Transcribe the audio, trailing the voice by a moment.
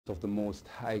Of the Most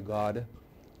High God.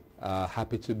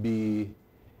 Happy to be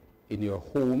in your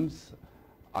homes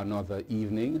another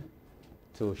evening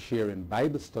to share in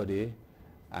Bible study,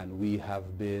 and we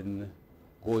have been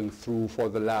going through for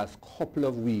the last couple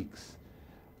of weeks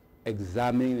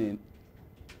examining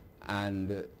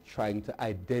and trying to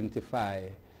identify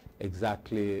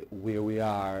exactly where we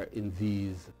are in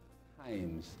these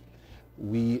times.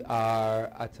 We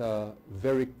are at a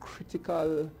very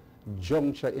critical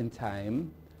juncture in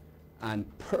time, and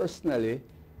personally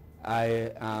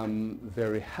I am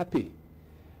very happy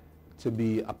to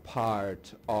be a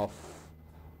part of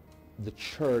the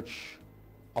church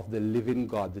of the living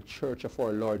God, the church of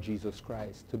our Lord Jesus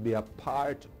Christ, to be a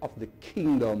part of the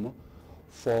kingdom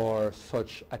for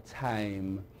such a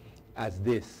time as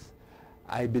this.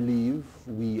 I believe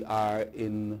we are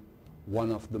in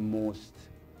one of the most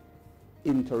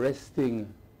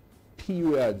interesting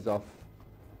periods of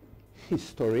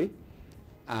history,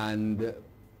 and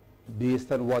based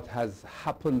on what has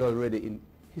happened already in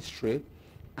history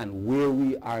and where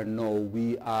we are now,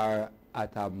 we are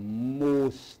at a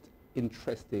most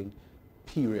interesting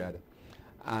period.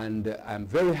 And I'm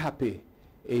very happy,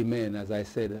 amen, as I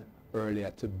said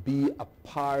earlier, to be a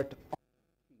part of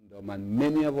the kingdom, and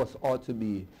many of us ought to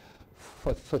be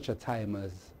for such a time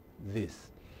as this.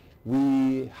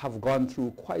 We have gone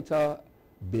through quite a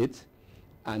bit,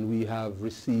 and we have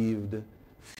received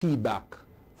feedback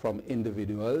from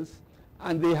individuals,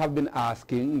 and they have been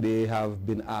asking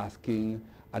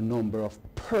a number of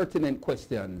pertinent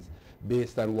questions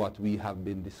based on what we have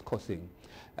been discussing.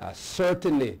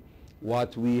 Certainly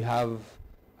what we have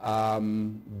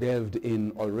delved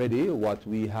in already, what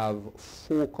we have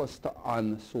focused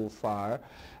on so far,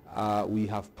 we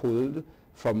have pulled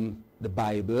from the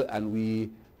Bible, and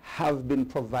we have been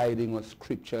providing us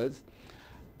scriptures.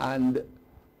 And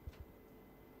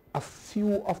a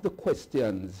few of the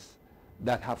questions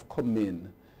that have come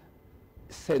in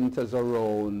centers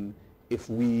around if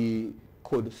we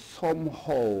could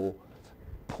somehow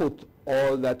put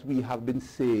all that we have been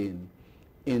saying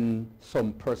in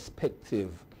some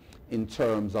perspective in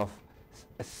terms of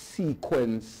a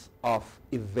sequence of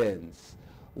events.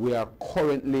 We are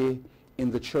currently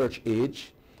in the church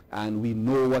age, and we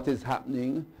know what is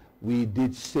happening. We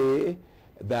did say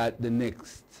that the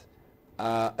next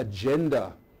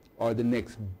agenda, or the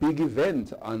next big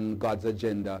event on God's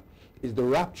agenda, is the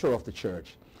rapture of the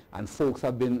church. And folks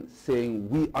have been saying,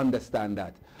 we understand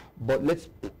that. But is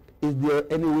there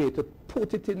any way to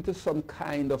put it into some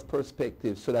kind of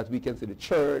perspective so that we can see the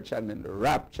church and then the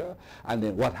rapture and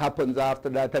then what happens after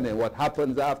that and then what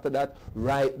happens after that,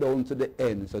 right down to the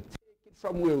end? So take it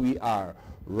from where we are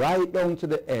right down to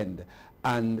the end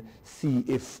and see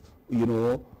if, you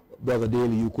know, Brother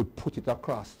Daley, you could put it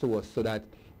across to us so that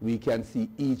we can see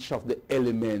each of the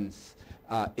elements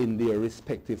in their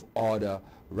respective order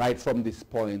right from this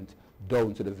point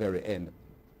down to the very end.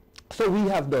 So we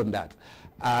have done that,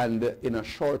 and in a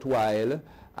short while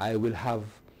I will have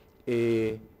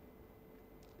a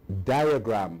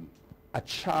diagram, a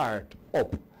chart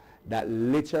up that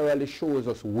literally shows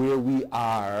us where we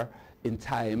are in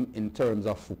time in terms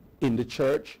of in the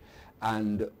church.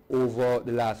 And over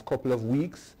the last couple of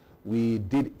weeks we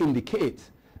did indicate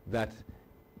that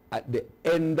at the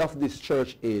end of this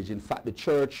church age, in fact, the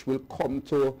church will come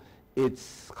to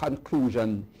its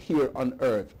conclusion here on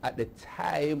earth at the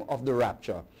time of the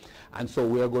rapture. And so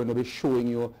we are going to be showing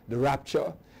you the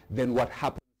rapture, then what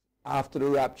happens after the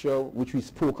rapture, which we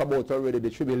spoke about already, the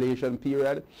tribulation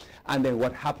period, and then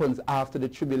what happens after the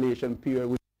tribulation period,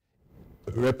 which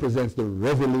represents the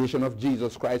revelation of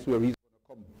Jesus Christ, where he's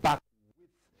going to come back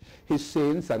with his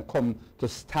saints and come to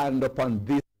stand upon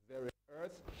this very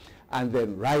earth. And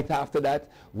then right after that,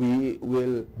 we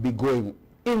will be going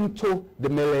into the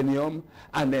millennium,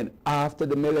 and then after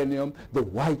the millennium, the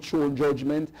white throne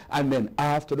judgment, and then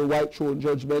after the white throne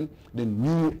judgment, the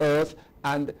new earth.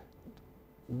 And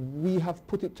we have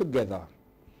put it together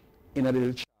in a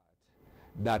little chart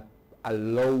that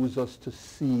allows us to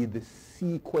see the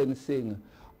sequencing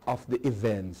of the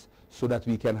events so that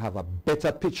we can have a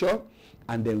better picture,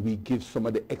 and then we give some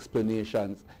of the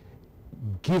explanations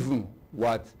given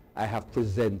what I have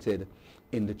presented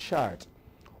in the chart.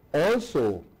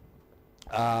 Also,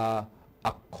 a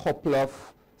couple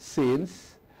of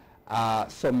saints,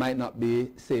 some might not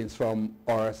be saints from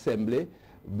our assembly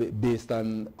based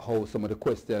on how some of the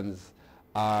questions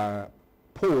are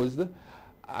posed,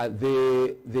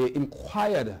 they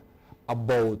inquired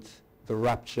about the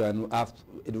rapture and after,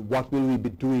 what will we be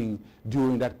doing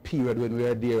during that period when we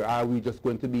are there. Are we just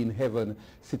going to be in heaven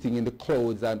sitting in the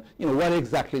clouds, and you know what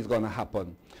exactly is going to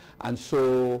happen? And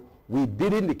so we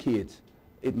did indicate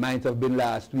it might have been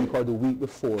last week or the week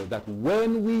before, that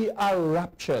when we are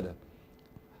raptured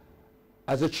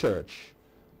as a church,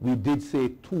 we did say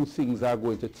two things are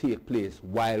going to take place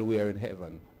while we are in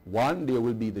heaven. One, there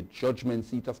will be the judgment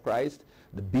seat of Christ,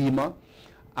 the bema,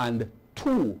 and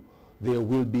two, there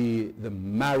will be the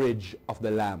marriage of the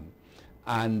Lamb.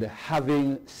 And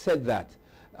having said that,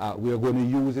 we are going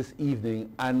to use this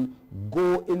evening and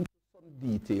go into some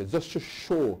details just to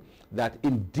show that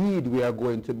indeed we are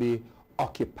going to be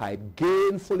occupied,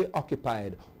 gainfully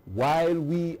occupied, while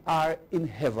we are in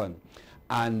heaven.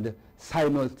 And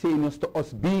simultaneous to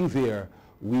us being there,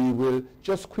 we will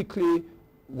just quickly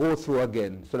go through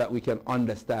again so that we can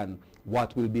understand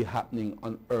what will be happening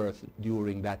on earth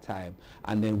during that time.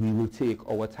 And then we will take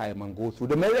our time and go through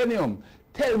the millennium.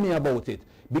 Tell me about it,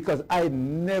 because I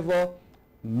never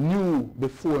knew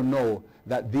before now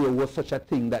that there was such a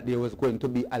thing, that there was going to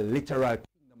be a literal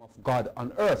kingdom of God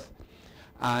on earth.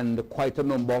 And quite a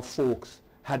number of folks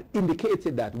had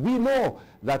indicated that. We know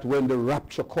that when the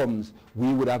rapture comes,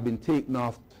 we would have been taken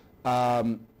off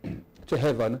to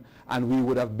heaven, and we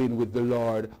would have been with the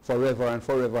Lord forever and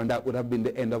forever, and that would have been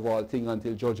the end of all things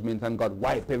until judgment, and God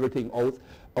wipe everything out,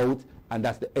 and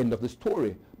that's the end of the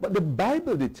story. But the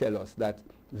Bible did tell us that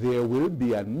there will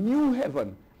be a new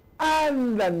heaven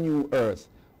and a new earth.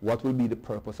 What will be the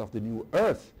purpose of the new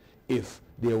earth if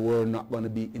there were not going to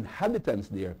be inhabitants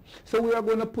there? So we are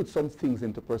going to put some things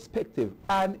into perspective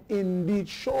and indeed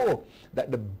show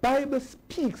that the Bible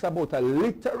speaks about a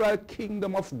literal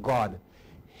kingdom of God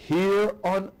here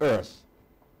on earth.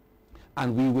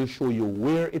 And we will show you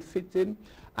where it fits in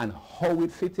and how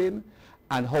it fits in,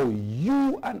 and how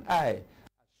you and I, as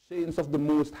saints of the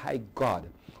Most High God,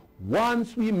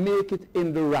 once we make it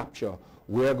in the rapture,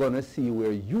 we're going to see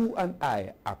where you and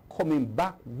I are coming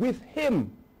back with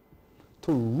him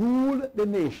to rule the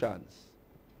nations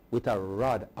with a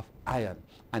rod of iron.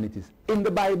 And it is in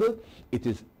the Bible, it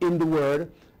is in the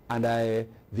Word, and I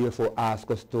therefore ask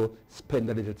us to spend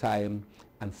a little time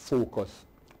and focus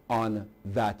on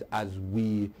that as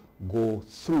we go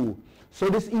through. So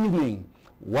this evening,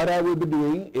 what I will be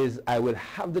doing is I will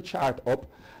have the chart up,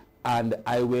 and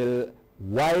I will,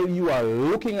 while you are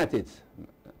looking at it,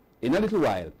 in a little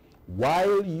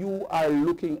while you are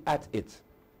looking at it,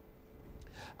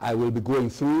 I will be going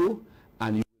through,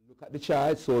 and you will look at the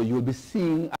chart, so you'll be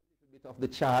seeing a little bit of the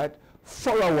chart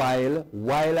for a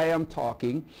while I am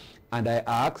talking. And I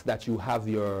ask that you have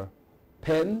your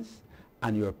pens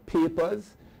and your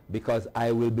papers, because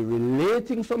I will be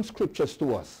relating some scriptures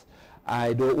to us.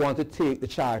 I don't want to take the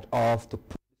chart off to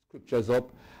put the scriptures up,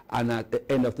 and at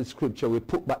the end of the scripture we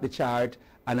put back the chart,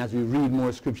 and as we read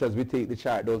more scriptures we take the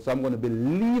chart down. So I'm going to be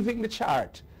leaving the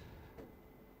chart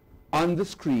on the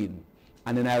screen,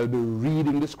 and then I will be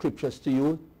reading the scriptures to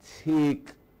you.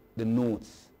 Take the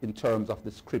notes in terms of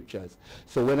the scriptures.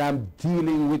 So when I'm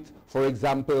dealing with, for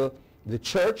example, the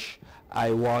church, I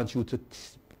want you to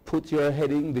put your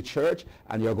heading, the church,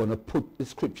 and you're going to put the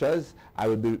scriptures. I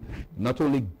will be not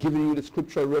only giving you the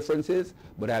scriptural references,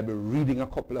 but I'll be reading a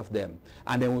couple of them.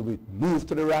 And then we will move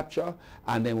to the rapture,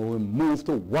 and then we will move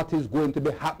to what is going to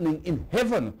be happening in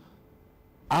heaven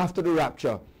after the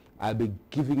rapture. I'll be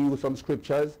giving you some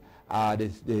scriptures.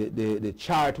 The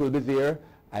chart will be there.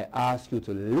 I ask you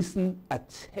to listen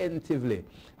attentively,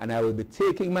 and I will be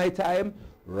taking my time,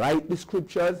 write the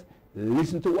scriptures,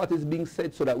 listen to what is being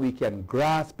said so that we can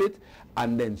grasp it,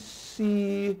 and then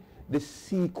see the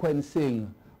sequencing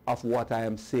of what I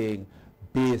am saying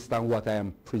based on what I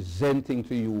am presenting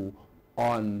to you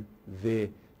on the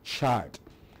chart.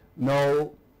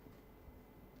 Now,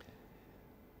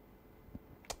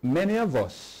 many of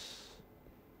us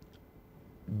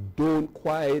don't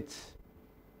quite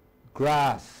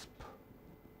grasp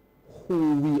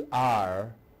who we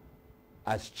are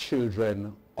as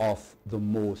children of the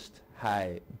Most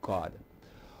High God.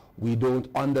 We don't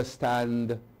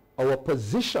understand our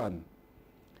position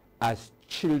as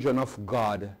children of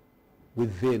God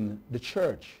within the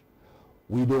church.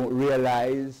 We don't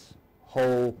realize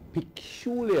how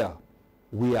peculiar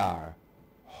we are,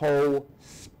 how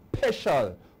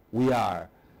special we are.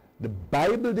 The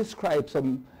Bible describes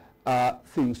some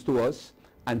things to us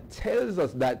and tells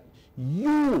us that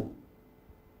you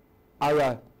are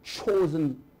a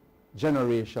chosen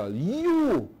generation.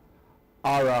 You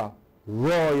are a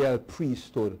royal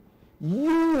priesthood.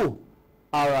 You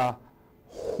are a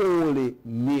holy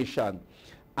nation.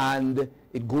 And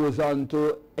it goes on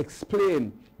to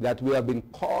explain that we have been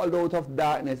called out of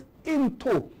darkness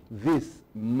into this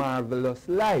marvelous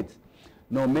light.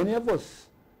 Now, many of us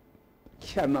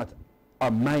cannot or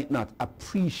might not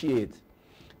appreciate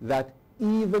that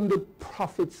even the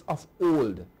prophets of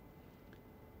old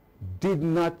did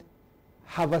not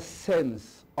have a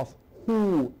sense of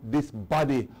who this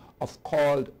body of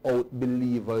called out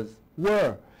believers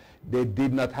were. They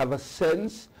did not have a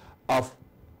sense of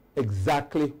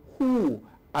exactly who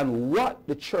and what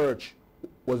the church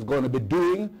was going to be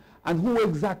doing and who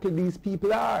exactly these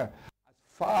people are.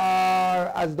 As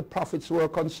far as the prophets were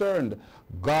concerned,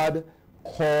 God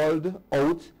called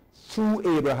out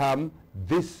through Abraham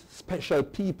this special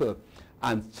people.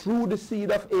 And through the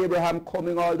seed of Abraham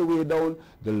coming all the way down,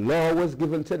 the law was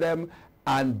given to them,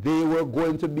 and they were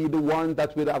going to be the ones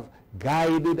that would have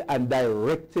guided and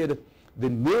directed the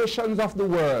nations of the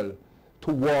world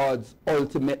towards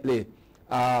ultimately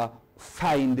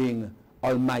finding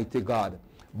Almighty God.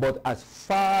 But as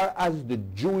far as the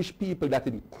Jewish people, that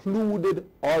included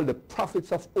all the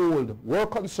prophets of old, were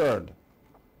concerned,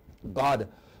 God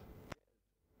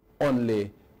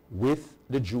only with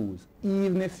the Jews.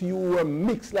 Even if you were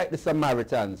mixed like the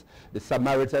Samaritans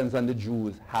and the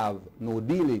Jews have no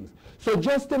dealings. So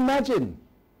just imagine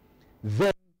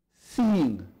them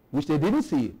seeing, which they didn't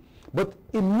see, but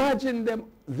imagine them,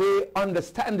 they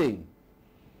understanding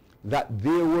that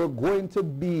there were going to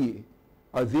be,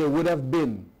 or there would have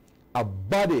been, a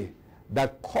body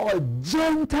that called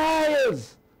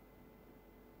Gentiles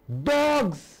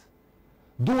dogs,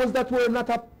 those that were not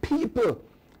a people,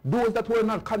 those that were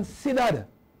not considered.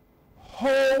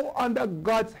 How under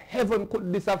God's heaven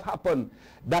could this have happened,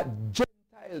 that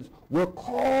Gentiles were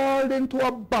called into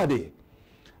a body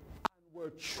and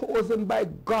were chosen by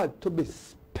God to be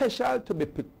special, to be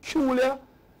peculiar,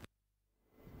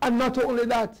 and not only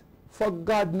that, for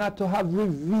God not to have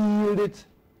revealed it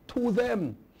to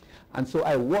them. And so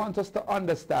I want us to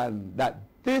understand that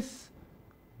this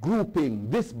grouping,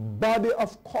 this body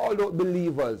of called out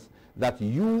believers that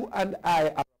you and I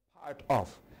are a part of,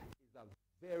 is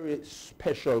a very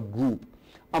special group.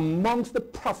 Amongst the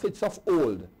prophets of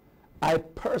old, I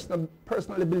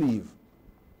personally believe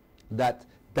that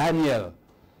Daniel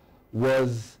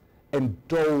was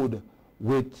endowed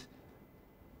with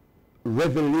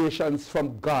revelations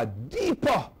from God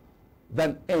deeper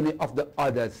than any of the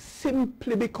others,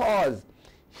 simply because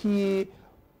he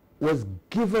was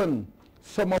given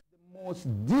some of the most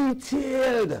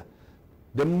detailed,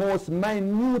 the most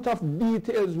minute of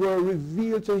details were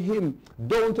revealed to him,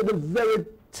 down to the very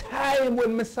time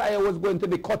when Messiah was going to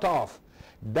be cut off.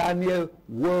 Daniel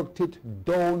worked it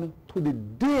down to the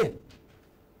day,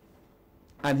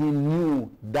 and he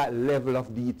knew that level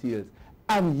of details.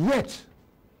 And yet,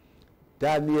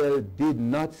 Daniel did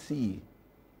not see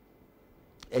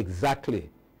exactly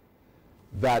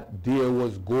that there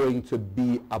was going to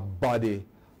be a body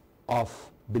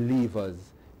of believers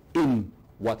in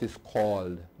what is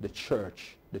called the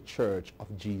church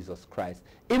of Jesus Christ.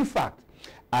 In fact,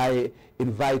 I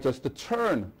invite us to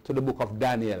turn to the book of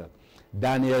Daniel,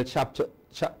 Daniel chapter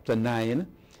 9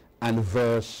 and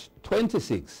verse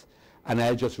 26, and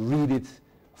I'll just read it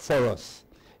for us.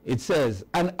 It says,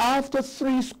 and after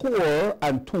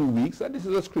 62 weeks, and this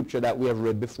is a scripture that we have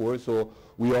read before, so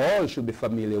we all should be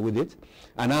familiar with it.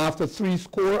 And after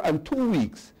 62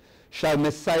 weeks shall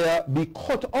Messiah be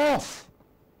cut off,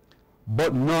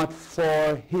 but not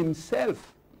for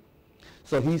himself.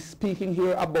 So he's speaking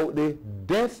here about the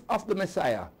death of the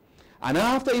Messiah. And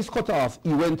after he's cut off,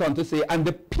 he went on to say, and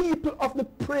the people of the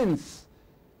prince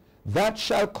that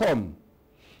shall come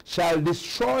shall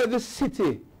destroy the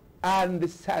city and the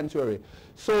sanctuary.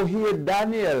 So here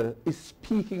Daniel is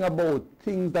speaking about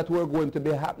things that were going to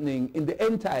be happening in the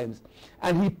end times.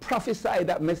 And he prophesied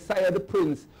that Messiah the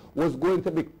Prince was going to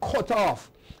be cut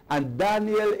off. And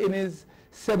Daniel in his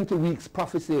 70 weeks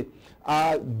prophecy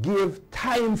gave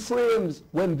time frames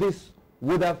when this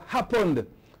would have happened.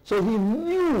 So he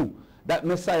knew that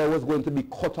Messiah was going to be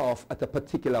cut off at a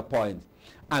particular point.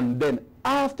 And then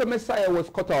after Messiah was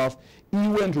cut off, he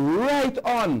went right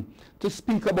on to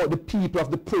speak about the people of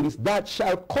the prince that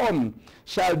shall come,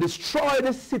 shall destroy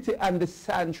the city and the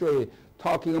sanctuary,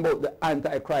 talking about the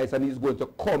Antichrist, and he's going to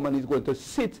come and he's going to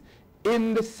sit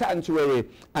in the sanctuary,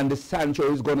 and the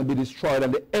sanctuary is going to be destroyed,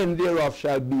 and the end thereof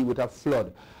shall be with a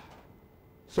flood.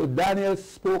 So Daniel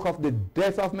spoke of the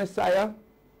death of Messiah.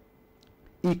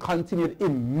 He continued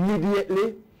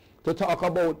immediately to talk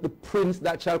about the prince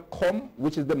that shall come,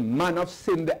 which is the man of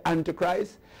sin, the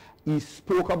Antichrist. He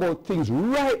spoke about things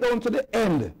right down to the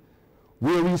end,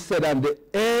 where he said, and the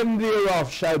end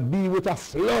thereof shall be with a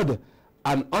flood,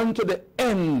 and unto the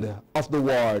end of the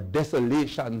war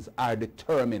desolations are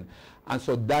determined. And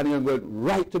so Daniel went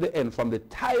right to the end, from the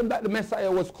time that the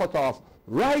Messiah was cut off,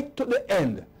 right to the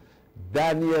end.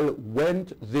 Daniel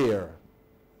went there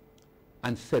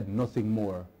and said nothing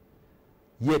more.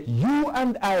 Yet you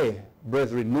and I,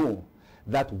 brethren, know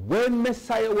that when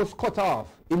Messiah was cut off,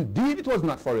 indeed it was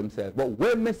not for himself, but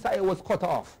when Messiah was cut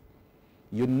off,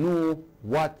 you know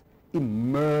what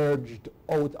emerged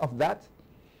out of that?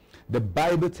 The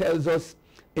Bible tells us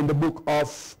in the book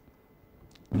of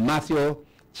Matthew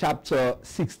chapter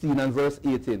 16 and verse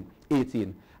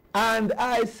 18, and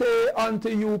I say unto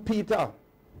you, Peter,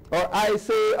 or I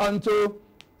say unto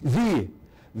thee,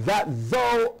 that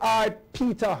thou art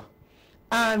Peter,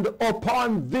 and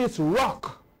upon this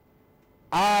rock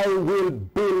I will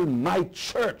build my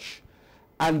church,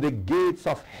 and the gates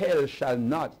of hell shall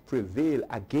not prevail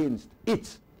against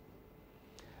it.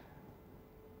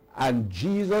 And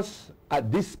Jesus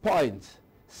at this point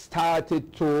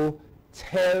started to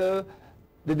tell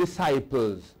the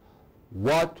disciples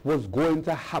what was going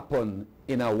to happen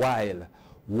in a while,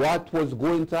 what was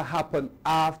going to happen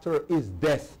after his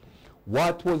death,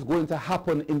 what was going to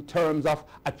happen in terms of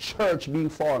a church being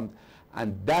formed.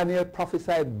 And Daniel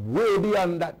prophesied way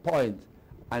beyond that point,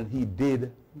 and he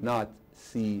did not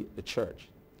see the church.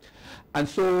 And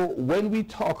so when we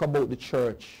talk about the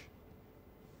church,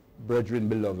 brethren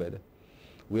beloved,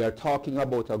 we are talking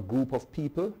about a group of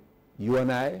people, you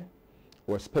and I,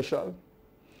 who are special.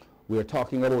 We are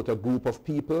talking about a group of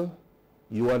people,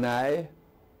 you and I,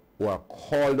 who are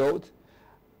called out.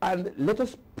 And let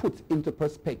us put into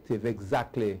perspective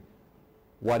exactly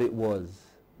what it was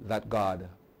that God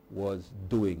was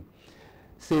doing.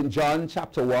 St. John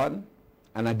chapter 1,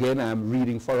 and again I am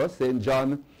reading for us, St.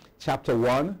 John chapter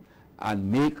 1,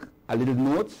 and make a little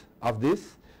note of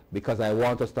this because I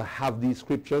want us to have these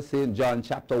scriptures. St. John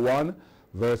chapter 1,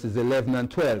 verses 11 and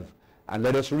 12. And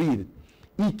let us read.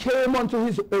 He came unto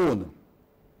his own,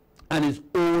 and his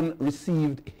own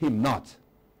received him not.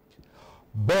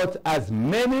 But as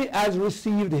many as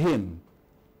received him,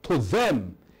 to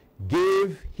them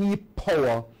gave he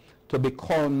power to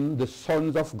become the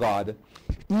sons of God,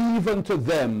 even to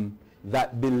them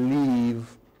that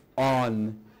believe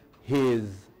on his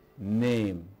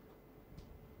name.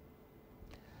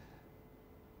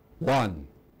 1.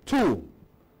 2.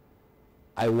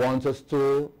 I want us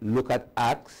to look at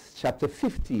Acts chapter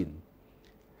 15.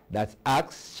 That's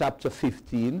Acts chapter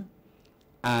 15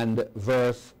 and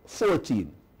verse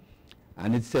 14.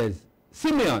 And it says,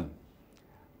 Simeon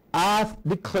hath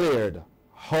declared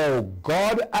how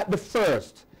God at the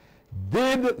first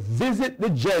did visit the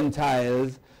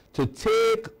Gentiles to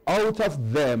take out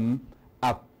of them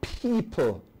a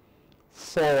people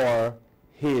for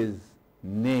his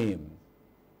name.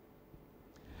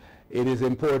 It is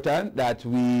important that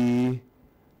we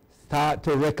start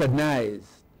to recognize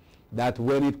that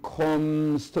when it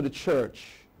comes to the church,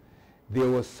 there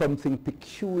was something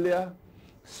peculiar,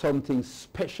 something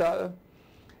special.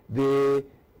 The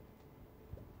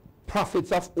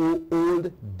prophets of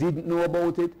old didn't know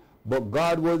about it, but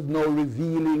God was now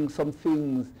revealing some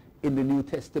things in the New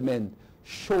Testament,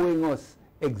 showing us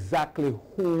exactly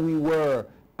who we were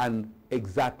and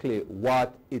exactly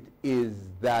what it is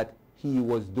that he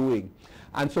was doing.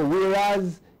 And so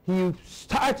whereas he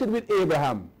started with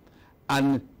Abraham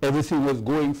and everything was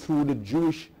going through the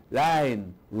Jewish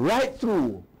line, right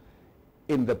through,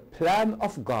 in the plan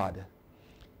of God,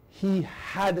 he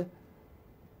had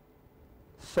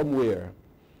somewhere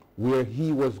where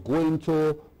he was going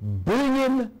to bring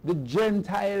in the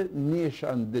Gentile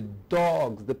nation, the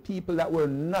dogs, the people that were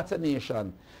not a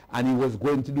nation, and he was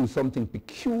going to do something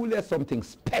peculiar, something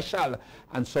special,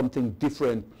 and something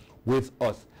different with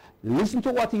us. Listen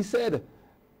to what he said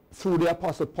through the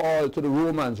Apostle Paul to the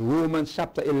Romans, Romans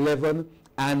chapter 11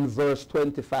 and verse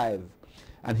 25.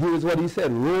 And here is what he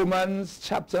said, Romans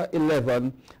chapter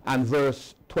 11 and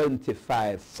verse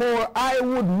 25. For I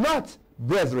would not,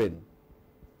 brethren,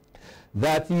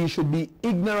 that ye should be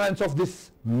ignorant of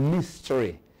this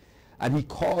mystery. And he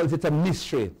calls it a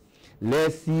mystery,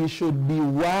 lest ye should be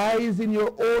wise in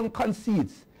your own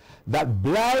conceits, that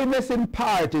blindness in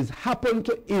part is happened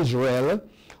to Israel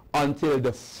until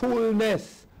the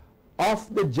fullness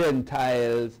of the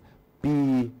Gentiles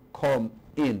be come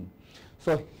in.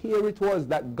 So here it was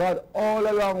that God all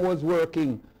along was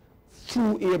working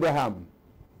through Abraham,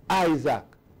 Isaac,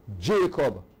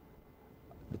 Jacob,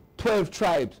 the 12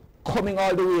 tribes, coming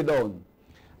all the way down.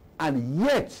 And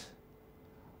yet,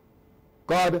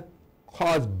 God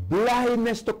caused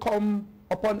blindness to come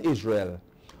upon Israel,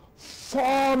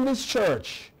 formed his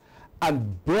church,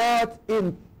 and brought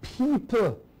in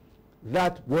people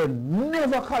that were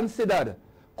never considered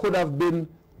could have been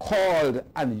called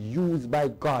and used by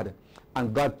God.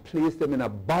 And God placed them in a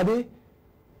body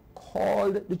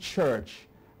called the church,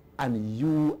 and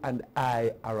you and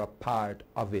I are a part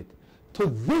of it. To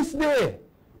this day,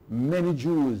 many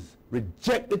Jews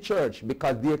reject the church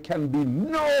because there can be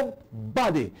no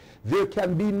body, there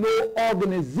can be no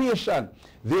organization,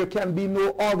 there can be no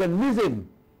organism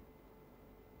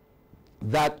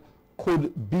that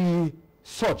could be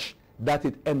such that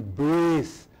it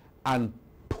embrace and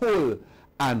pull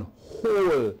and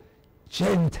hold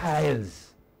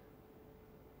Gentiles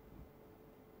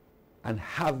and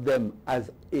have them as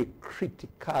a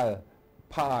critical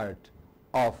part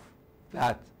of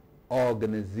that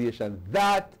organization.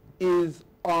 That is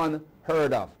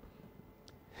unheard of.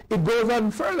 It goes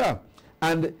on further,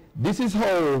 and this is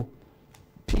how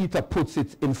Peter puts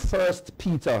it in 1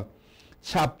 Peter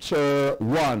chapter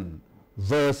 1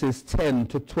 verses 10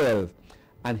 to 12.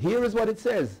 And here is what it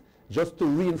says, just to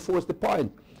reinforce the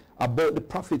point about the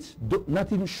prophets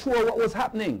not even sure what was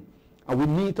happening. And we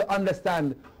need to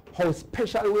understand how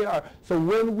special we are. So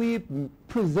when we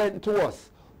present to us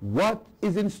what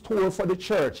is in store for the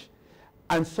church,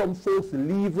 and some folks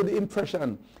leave with the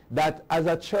impression that as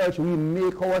a church we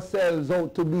make ourselves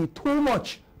out to be too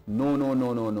much. No, no,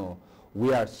 no, no, no.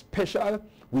 We are special.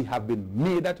 We have been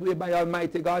made that way by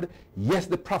Almighty God. Yes,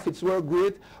 the prophets were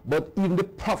great, but even the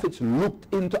prophets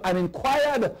looked into and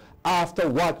inquired after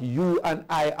what you and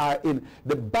I are in.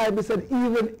 The Bible said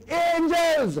even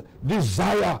angels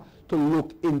desire to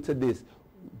look into this.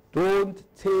 Don't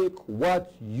take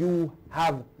what you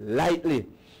have lightly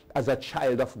as a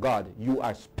child of God. You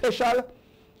are special,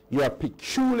 you are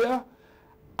peculiar,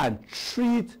 and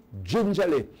treat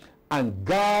gingerly and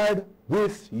guard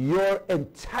with your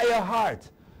entire heart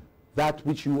that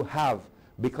which you have,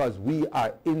 because we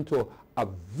are into a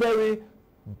very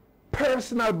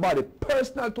personal body,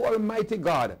 personal to Almighty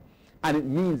God, and it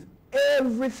means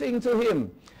everything to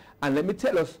Him. And let me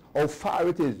tell us how far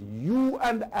it is. You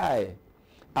and I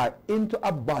are into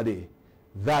a body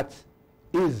that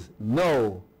is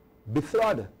now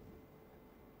betrothed,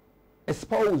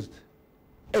 espoused,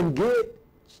 engaged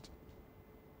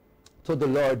to the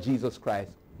Lord Jesus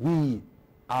Christ. We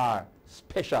are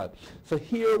special. So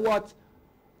hear what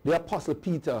the Apostle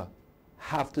Peter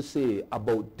have to say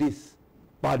about this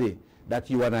body that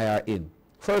you and I are in.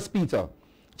 1 Peter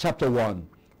chapter 1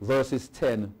 verses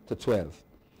 10 to 12.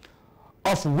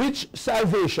 Of which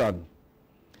salvation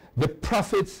the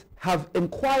prophets have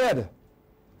inquired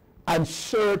and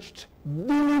searched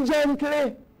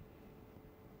diligently.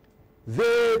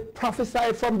 They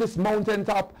prophesied from this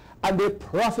mountaintop, and they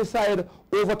prophesied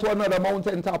over to another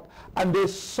mountaintop, and they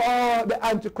saw the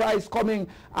Antichrist coming,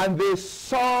 and they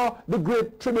saw the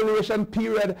great tribulation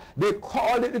period. They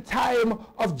called it the time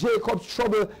of Jacob's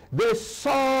trouble. They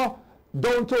saw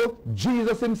down to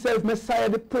Jesus himself, Messiah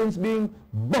the Prince, being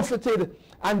buffeted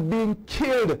and being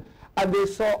killed, and they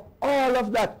saw all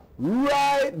of that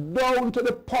right down to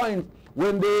the point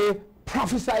when they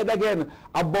prophesied again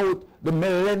about the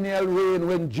millennial reign,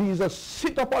 when Jesus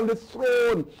sit upon the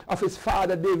throne of his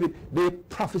father David. They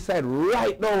prophesied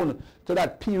right down to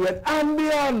that period and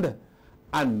beyond.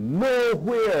 And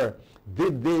nowhere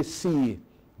did they see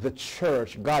the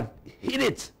church. God hid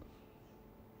it.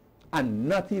 And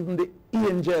not even the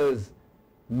angels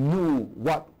knew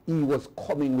what he was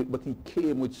coming with, but he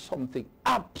came with something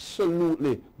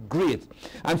absolutely great.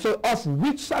 And so of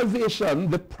which salvation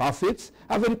the prophets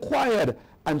have inquired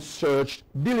and searched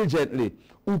diligently,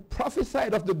 who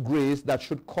prophesied of the grace that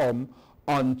should come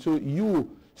unto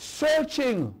you,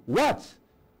 searching what?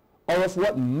 Or of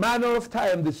what manner of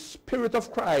time the Spirit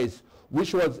of Christ,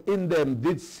 which was in them,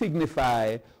 did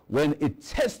signify when it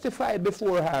testified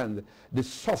beforehand the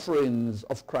sufferings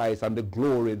of Christ and the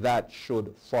glory that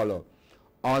should follow,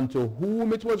 unto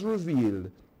whom it was revealed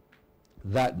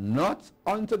that not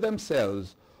unto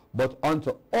themselves, but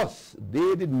unto us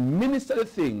they did minister the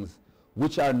things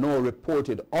which are now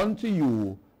reported unto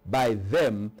you by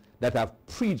them that have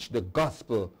preached the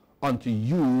gospel unto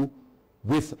you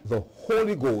with the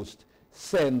Holy Ghost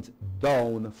sent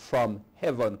down from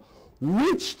heaven,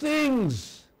 which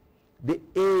things the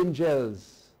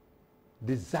angels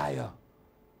desire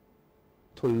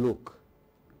to look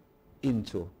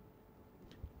into.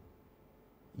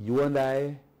 You and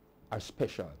I are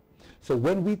special. So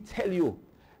when we tell you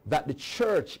that the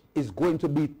church is going to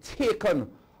be taken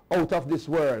out of this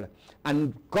world,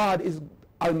 and God is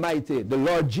Almighty, the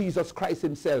Lord Jesus Christ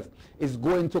himself is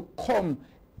going to come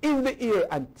in the air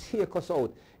and take us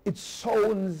out, it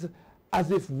sounds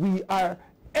as if we are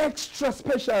extra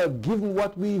special given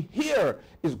what we hear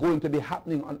is going to be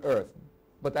happening on earth.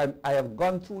 But I have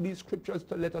gone through these scriptures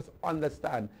to let us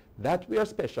understand that we are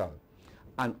special,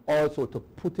 and also to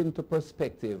put into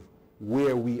perspective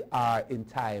where we are in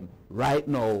time right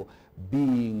now,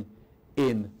 being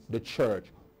in the church.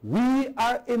 We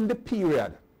are in the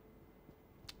period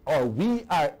or we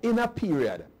are in a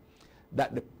period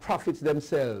that the prophets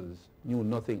themselves knew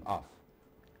nothing of.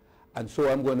 And so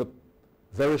I'm going to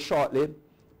very shortly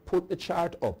put the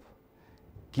chart up,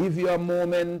 give you a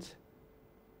moment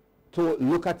to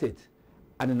look at it,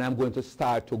 and then I'm going to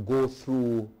start to go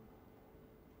through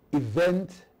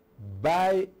event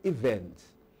by event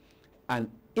and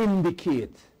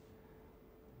indicate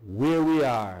where we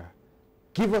are,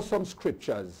 give us some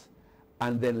scriptures,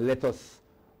 and then let us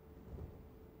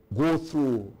go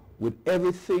through with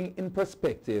everything in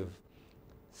perspective,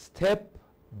 step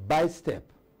by step,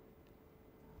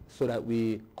 so that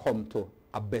we come to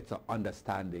a better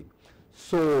understanding.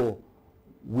 So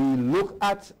we look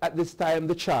at this time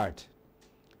the chart,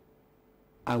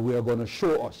 and we are going to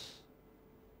show us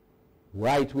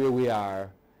right where we are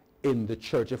in the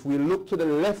church. If we look to the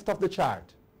left of the chart,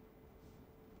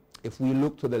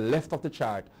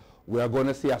 we are going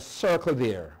to see a circle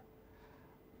there.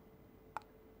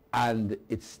 And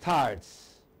it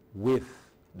starts with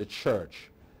the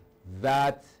church.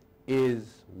 That is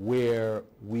where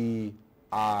we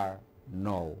are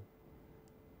now.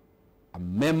 A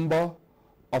member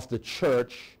of the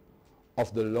church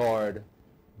of the Lord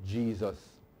Jesus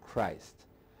Christ.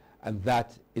 And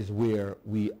that is where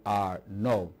we are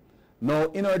now. Now,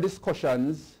 in our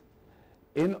discussions,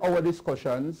 the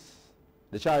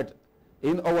chart,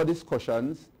 we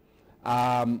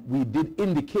did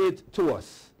indicate to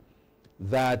us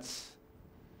that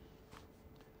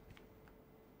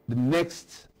the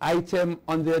next item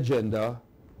on the agenda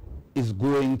is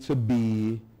going to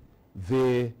be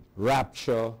the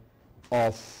rapture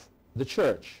of the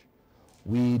church.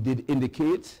 We did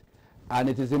indicate, and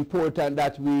it is important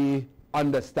that we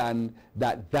understand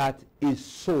that that is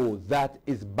so, that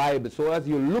is Bible. So as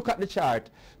you look at the chart,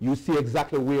 you see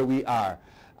exactly where we are.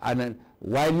 And then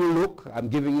while you look, I'm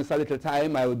giving you a little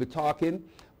time, I will be talking,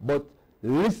 but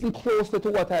listen closely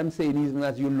to what I'm saying even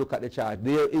as you look at the chart.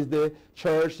 There is the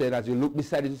church, and as you look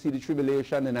beside it, you see the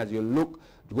tribulation, and as you look,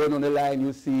 going on the line,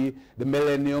 you see the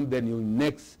millennium, then your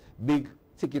next big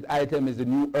ticket item is the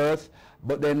new earth.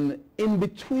 But then in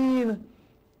between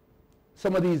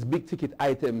some of these big ticket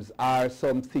items are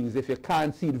some things. If you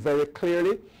can't see it very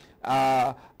clearly,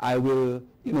 I will,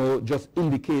 just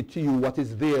indicate to you what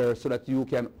is there so that you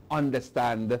can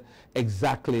understand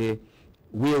exactly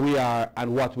where we are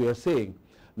and what we are saying.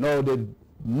 Now, the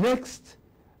next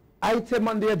item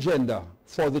on the agenda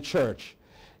for the church,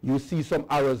 you see some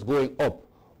arrows going up.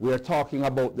 We are talking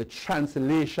about the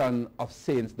translation of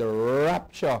saints, the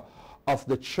rapture of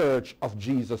the church of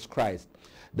Jesus Christ.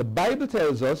 The Bible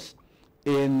tells us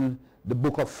in the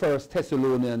book of 1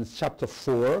 Thessalonians chapter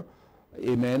 4,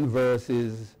 amen,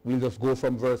 we'll just go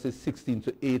from verses 16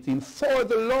 to 18. For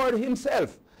the Lord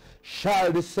himself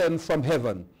shall descend from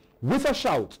heaven with a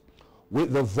shout,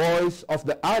 with the voice of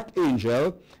the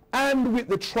archangel, and with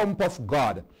the trump of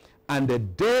God, and the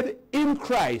dead in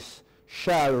Christ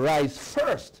shall rise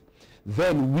first.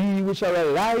 Then we which are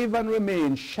alive and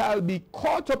remain shall be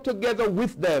caught up together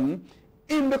with them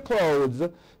in the clouds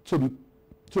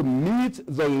to meet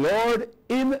the Lord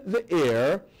in the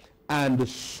air, and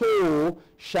so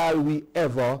shall we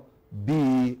ever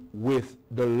be with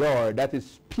the Lord. That is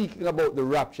speaking about the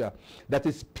rapture. That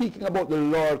is speaking about the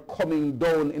Lord coming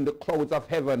down in the clouds of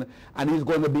heaven, and he's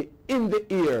going to be in the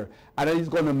air, and he's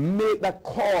going to make that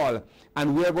call,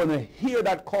 and we're going to hear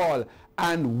that call,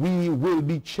 and we will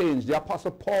be changed. The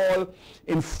Apostle Paul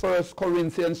in 1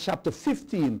 Corinthians chapter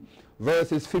 15,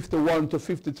 verses 51 to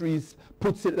 53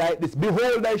 puts it like this.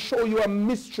 Behold, I show you a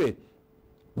mystery.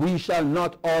 We shall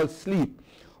not all sleep,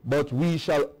 but we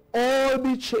shall all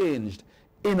be changed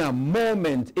in a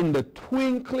moment, in the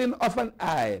twinkling of an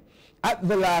eye, at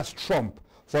the last trump.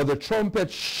 For the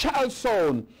trumpet shall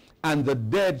sound, and the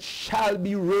dead shall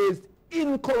be raised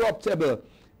incorruptible,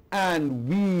 and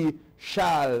we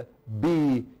shall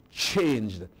be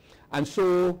changed. And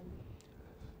so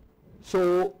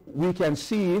we can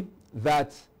see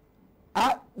that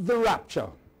at the rapture,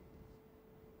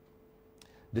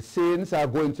 the saints are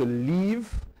going to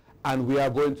leave, and we are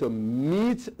going to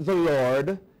meet the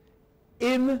Lord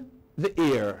in the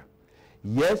air.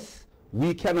 Yes,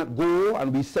 we cannot go,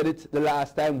 and we said it the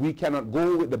last time, we cannot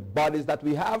go with the bodies that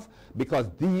we have, because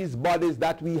these bodies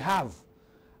that we have,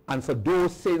 and for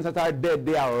those saints that are dead,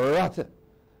 they are rotted.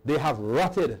 They have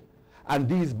rotted, and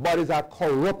these bodies are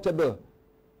corruptible.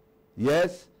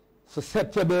 Yes,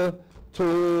 susceptible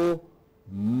to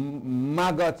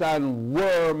maggot and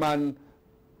worm and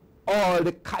all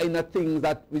the kind of things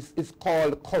that is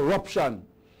called corruption.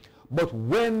 But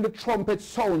when the trumpet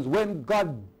sounds, when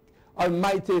God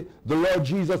Almighty, the Lord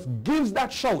Jesus, gives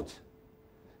that shout,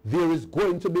 there is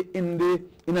going to be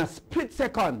in a split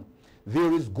second,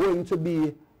 there is going to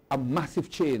be a massive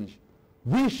change.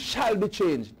 We shall be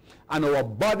changed, and our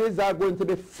bodies are going to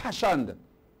be fashioned.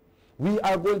 We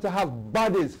are going to have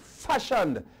bodies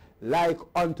fashioned like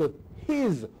unto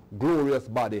his glorious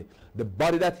body. The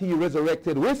body that he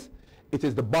resurrected with, it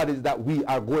is the bodies that we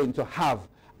are going to have,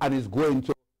 and is going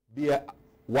to be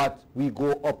what we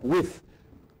go up with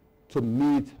to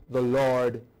meet the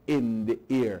Lord in the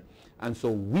air. And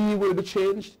so we will be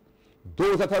changed.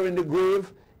 Those that are in the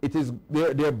grave, it is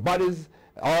their bodies,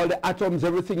 all the atoms,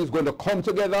 everything is going to come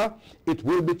together. It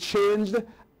will be changed,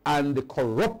 and the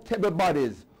corruptible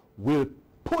bodies will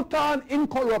put on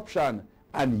incorruption.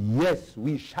 And yes,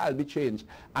 we shall be changed,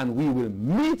 and we will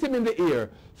meet him in the air.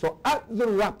 So at the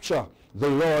rapture, the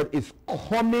Lord is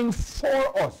coming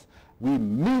for us. We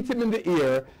meet him in the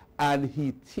air, and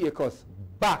he takes us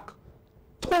back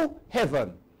to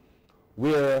heaven,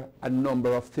 where a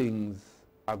number of things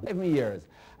are 7 years.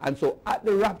 And so at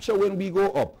the rapture, when we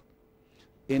go up,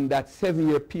 in that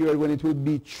 7-year period when it will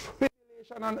be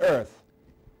tribulation on earth,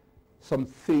 some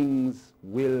things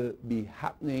will be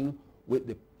happening with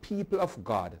the people of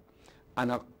God.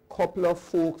 And a couple of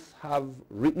folks have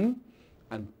written,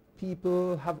 and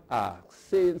people have asked,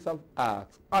 saints have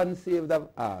asked, unsaved have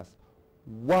asked,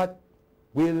 what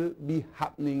will be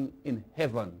happening in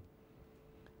heaven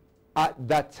at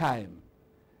that time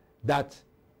that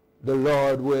the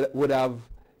Lord would have,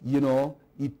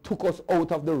 he took us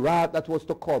out of the wrath that was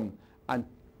to come and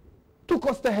took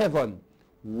us to heaven.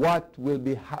 What will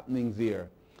be happening there?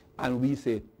 And we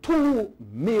say 2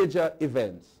 major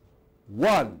events.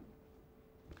 1,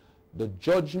 the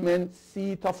judgment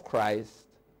seat of Christ,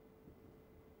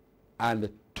 and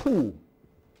 2,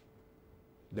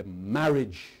 the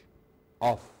marriage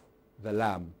of the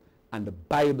Lamb. And the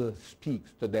Bible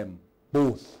speaks to them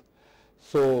both.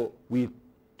 So we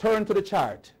turn to the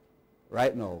chart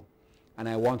right now, and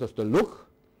I want us to look,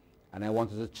 and I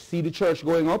want us to see the church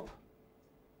going up,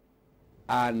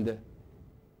 and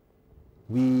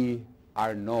we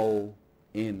are now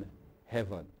in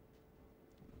heaven.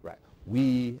 Right.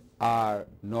 We are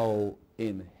now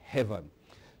in heaven.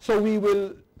 So we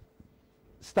will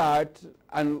start,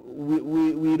 and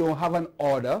we don't have an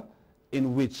order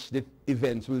in which the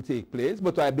events will take place,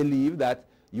 but I believe that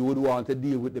you would want to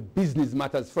deal with the business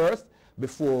matters first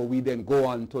before we then go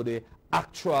on to the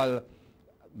actual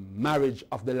marriage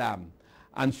of the Lamb.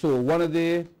 And so one of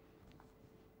the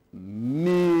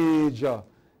major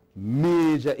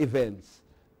events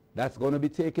that's going to be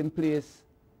taking place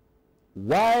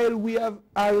while we are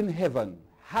in heaven,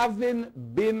 having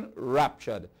been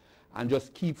raptured, and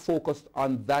just keep focused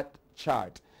on that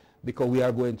chart, because we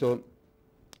are going to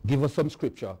give us some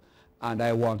scripture, and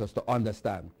I want us to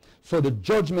understand. So the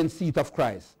judgment seat of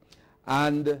Christ.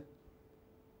 And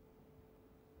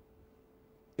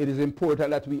it is important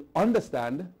that we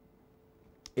understand,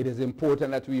 it is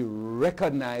important that we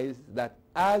recognize that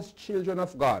as children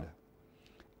of God,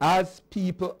 as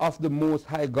people of the Most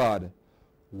High God,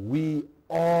 we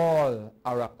all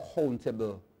are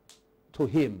accountable to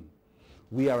him.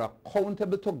 We are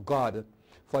accountable to God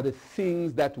for the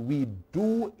things that we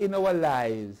do in our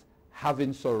lives,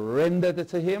 having surrendered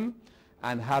to him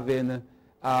and having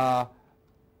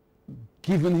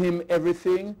given him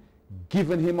everything,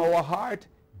 given him our heart,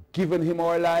 given him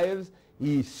our lives.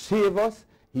 He saved us,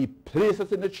 he placed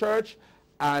us in the church,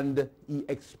 and he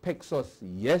expects us,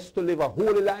 yes, to live a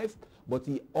holy life, but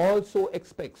he also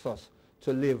expects us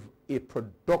to live a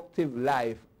productive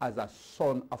life as a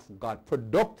son of God.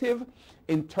 Productive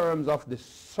in terms of the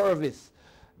service,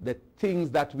 the things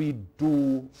that we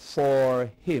do for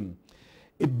him.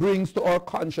 It brings to our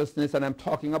consciousness, and I'm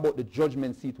talking about the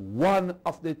judgment seat, one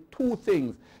of the 2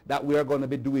 things that we are going to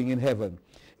be doing in heaven.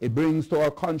 It brings to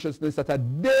our consciousness that a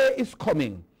day is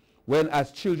coming when,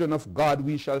 as children of God,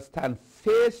 we shall stand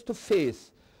face to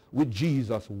face with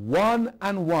Jesus,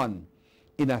 one-on-one,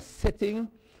 in a setting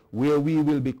where we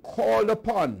will be called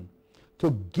upon to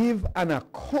give an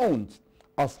account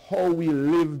of how we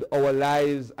lived our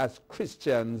lives as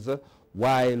Christians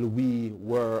while we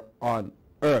were on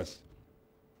earth.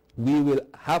 We will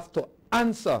have to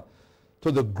answer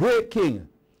to the great King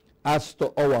as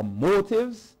to our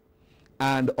motives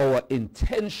and our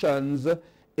intentions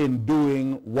in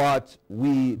doing what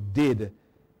we did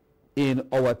in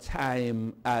our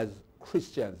time as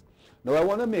Christians. Now, I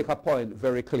want to make a point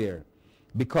very clear,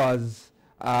 because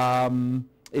I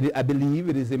believe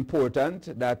it is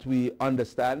important that we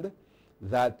understand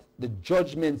that the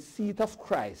judgment seat of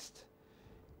Christ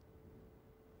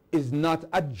is not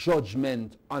a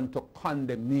judgment unto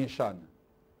condemnation.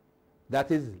 That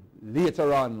is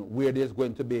later on where there's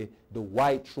going to be the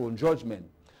white throne judgment.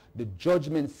 The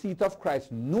judgment seat of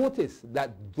Christ. Notice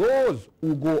that those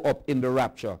who go up in the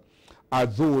rapture are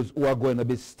those who are going to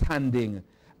be standing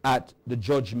at the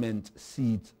judgment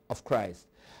seat of Christ.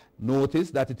 Notice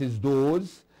that it is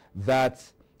those that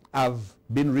have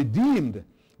been redeemed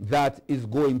that is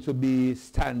going to be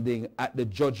standing at the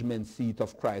judgment seat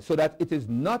of Christ. So that it is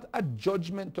not a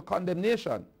judgment to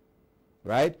condemnation,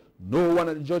 right? No one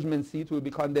at the judgment seat will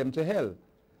be condemned to hell.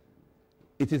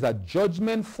 It is a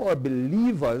judgment for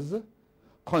believers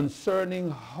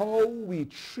concerning how we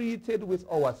treated with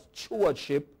our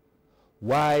stewardship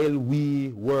while we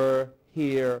were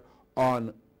here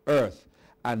on earth.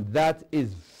 And that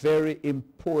is very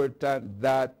important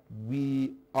that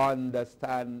we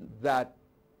understand that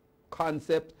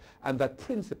concept and that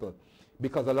principle,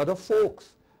 because a lot of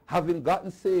folks, having gotten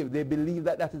saved, they believe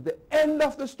that that is the end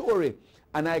of the story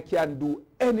and I can do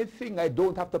anything. I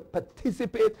don't have to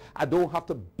participate. I don't have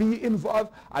to be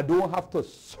involved. I don't have to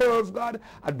serve God.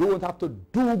 I don't have to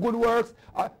do good works.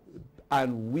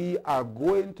 And we are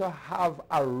going to have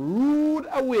a rude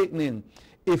awakening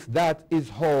if that is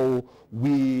how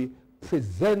we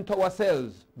present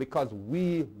ourselves, because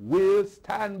we will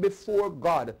stand before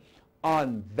God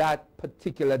on that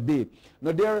particular day.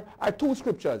 Now there are two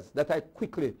scriptures that I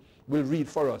quickly will read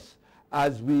for us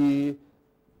as we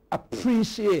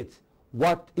appreciate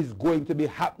what is going to be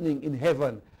happening in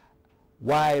heaven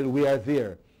while we are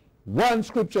there. One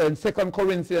scripture in 2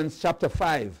 Corinthians chapter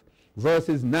 5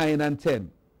 verses 9 and 10.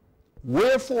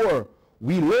 Wherefore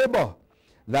we labor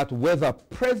that whether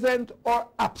present or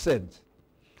absent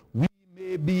we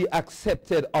may be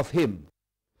accepted of him.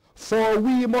 For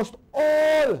we must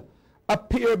all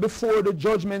appear before the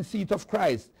judgment seat of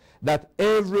Christ, that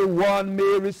every one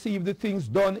may receive the things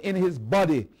done in his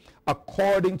body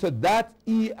according to that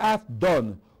he hath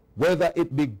done, whether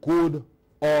it be good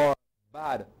or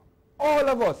bad. All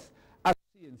of us are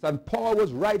saints. And Paul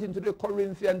was writing to the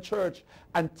Corinthian church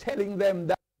and telling them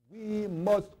that we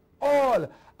must all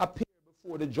appear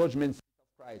before the judgment seat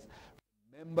of Christ.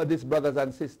 Remember this, brothers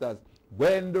and sisters,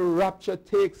 when the rapture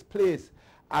takes place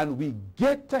and we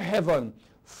get to heaven,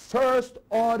 first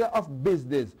order of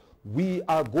business, we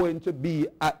are going to be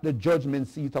at the judgment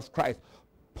seat of Christ.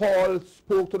 Paul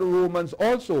spoke to the Romans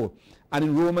also, and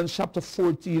in Romans chapter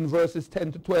 14 verses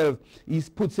 10 to 12 he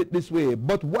puts it this way: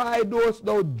 but why dost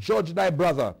thou judge thy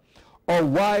brother, or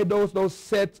why dost thou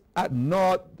set at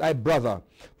naught thy brother?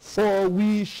 For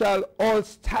we shall all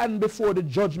stand before the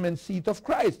judgment seat of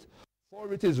Christ.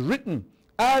 For it is written,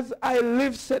 as I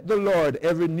live, said the Lord,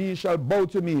 every knee shall bow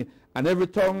to me, and every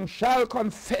tongue shall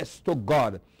confess to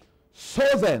God. So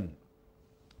then,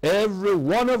 every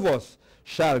one of us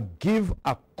shall give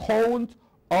account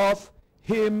of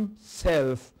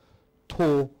himself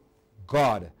to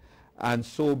God. And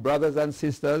so, brothers and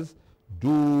sisters,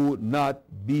 do not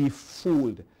be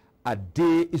fooled. A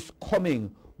day is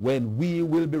coming when we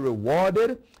will be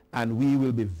rewarded and we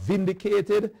will be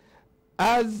vindicated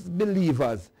as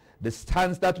believers. The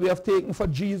stance that we have taken for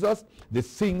Jesus, the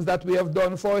things that we have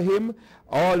done for him,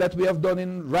 all that we have done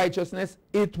in righteousness,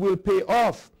 it will pay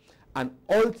off. And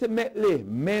ultimately,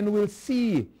 men will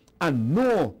see and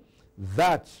know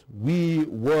that we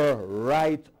were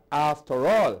right after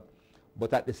all.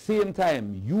 But at the same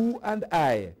time, you and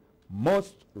I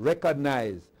must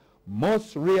recognize,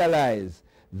 must realize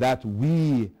that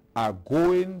we are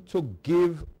going to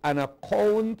give an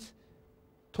account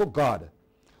to God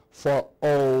for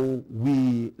how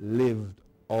we lived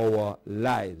our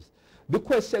lives. The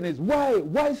question is,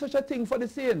 why such a thing for the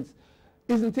saints?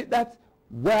 Isn't it that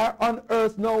we're on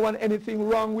earth now and anything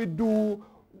wrong we do,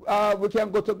 we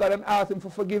can go to God and ask him for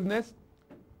forgiveness?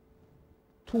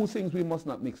 Two things we must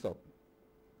not mix up.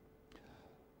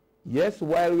 Yes,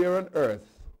 while we're on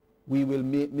earth, we will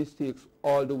make mistakes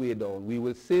all the way down. We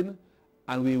will sin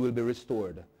and we will be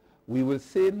restored. We will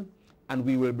sin and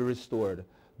we will be restored.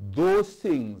 Those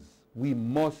things we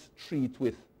must treat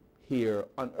with here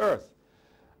on earth.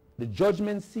 The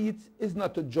judgment seat is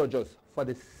not to judge us for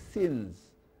the sins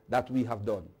that we have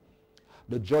done.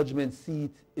 The judgment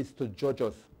seat is to judge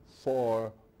us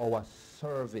for our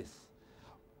service,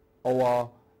 our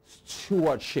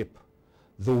stewardship,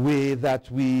 the way that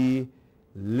we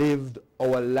lived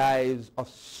our lives of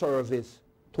service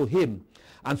to him.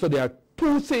 And so there are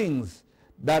two things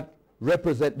that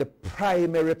represent the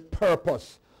primary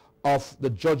purpose of the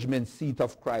judgment seat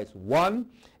of Christ. One,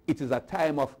 it is a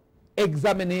time of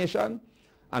examination,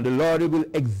 and the Lord will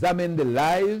examine the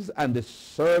lives and the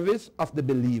service of the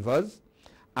believers.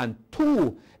 And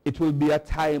two, it will be a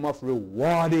time of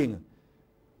rewarding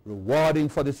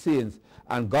for the saints.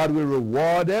 And God will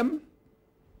reward them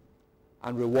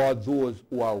and reward those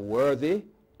who are worthy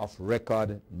of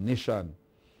recognition.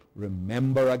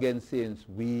 Remember again, saints,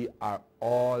 we are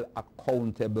all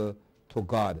accountable to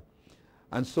God.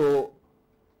 And so,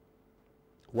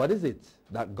 what is it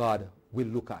that God will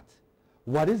look at?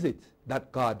 What is it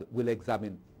that God will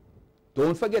examine?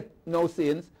 Don't forget now,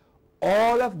 saints,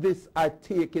 all of this are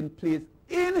taking place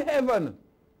in heaven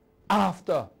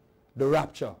after the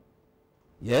rapture.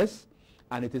 Yes?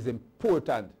 And it is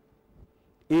important.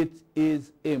 It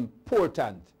is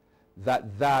important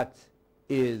that that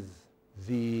is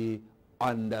the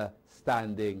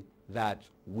understanding that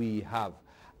we have.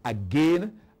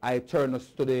 Again, I turn us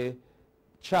to the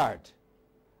chart.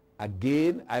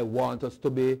 Again, I want us to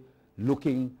be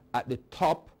looking at the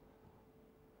top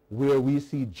where we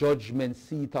see judgment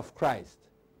seat of Christ.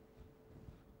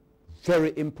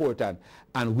 Very important.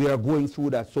 And we are going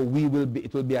through that. So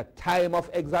it will be a time of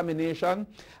examination,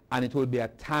 and it will be a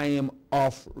time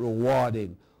of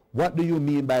rewarding. What do you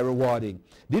mean by rewarding?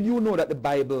 Did you know that the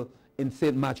Bible in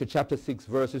St. Matthew chapter 6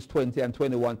 verses 20 and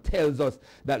 21 tells us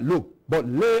that, look, but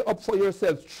lay up for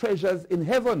yourselves treasures in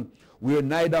heaven, where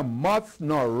neither moth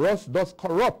nor rust does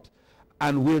corrupt,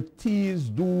 and where thieves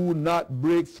do not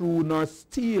break through nor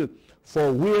steal.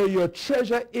 For where your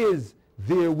treasure is,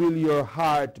 there will your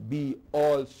heart be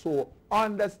also.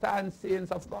 Understand,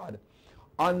 saints of God.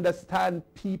 Understand,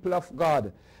 people of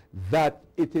God, that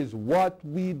it is what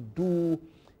we do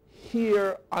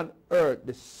here on earth,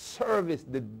 the service,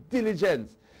 the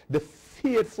diligence, the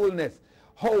faithfulness,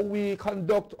 how we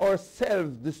conduct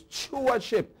ourselves, the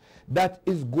stewardship, that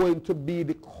is going to be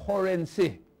the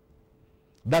currency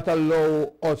that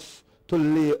allow us to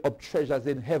lay up treasures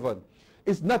in heaven.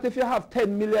 It's not if you have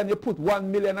 10 million, you put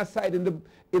 1 million aside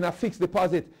in a fixed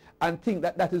deposit and think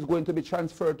that that is going to be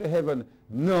transferred to heaven.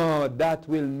 No, that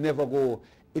will never go.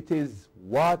 It is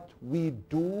what we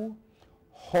do,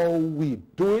 how we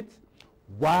do it,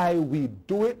 why we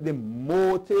do it, the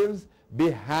motives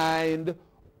behind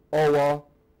our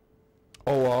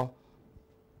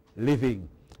living.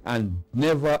 And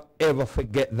never ever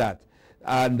forget that.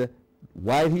 And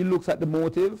while he looks at the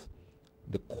motive,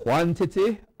 the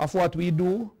quantity of what we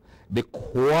do, the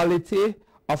quality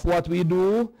of what we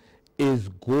do is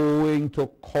going to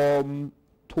come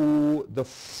to the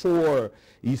fore.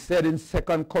 He said in 2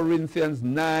 Corinthians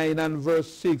 9 and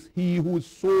verse 6, he who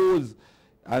sows,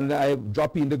 and I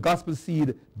drop in the gospel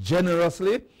seed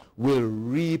generously, will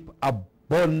reap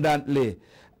abundantly.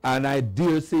 And I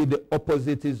dare say the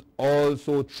opposite is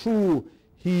also true.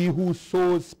 He who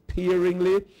sows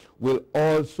sparingly will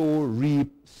also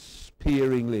reap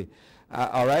sparingly.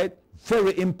 All right?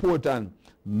 Very important.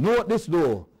 Note this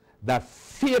though, that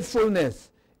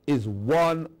faithfulness is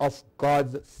one of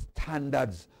God's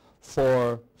standards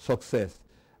for success.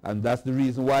 And that's the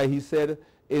reason why he said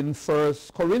in 1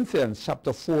 Corinthians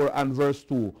chapter 4 and verse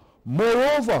 2,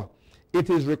 moreover, it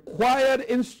is required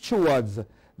in stewards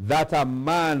that a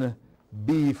man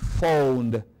be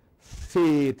found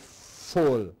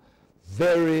faithful.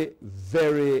 Very,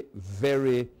 very,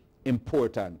 very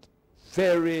important.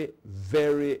 Very,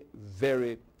 very,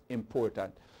 very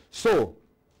important. So,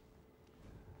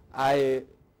 I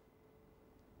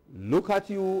look at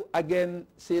you again,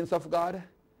 saints of God,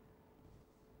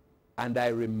 and I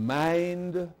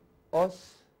remind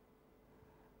us,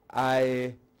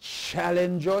 I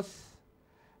challenge us,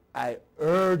 I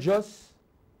urge us,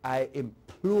 I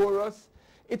implore us.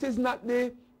 It is not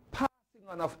the passing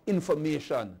on of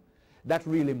information that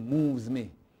really moves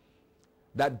me,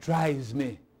 that drives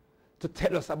me to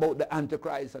tell us about the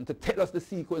Antichrist and to tell us the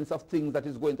sequence of things that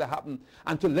is going to happen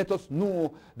and to let us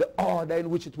know the order in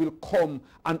which it will come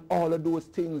and all of those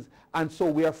things. And so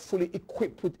we are fully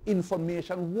equipped with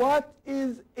information. What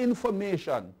is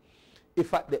information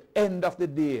if at the end of the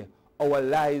day our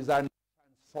lives are not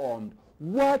transformed?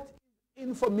 What is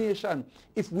information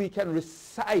if we can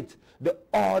recite the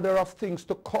order of things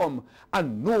to come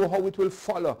and know how it will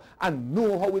follow and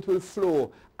know how it will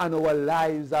flow, and our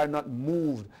lives are not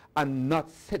moved and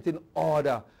not set in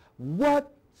order?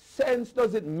 What sense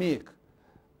does it make?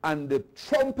 And the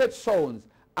trumpet sounds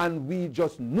and we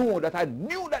just know that I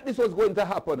knew that this was going to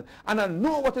happen and I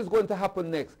know what is going to happen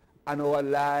next, and our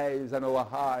lives and our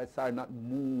hearts are not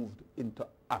moved into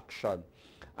action.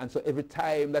 And so every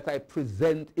time that I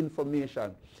present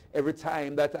information, every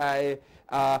time that I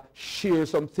share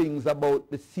some things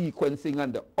about the sequencing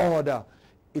and the order,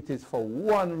 it is for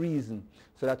one reason,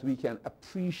 so that we can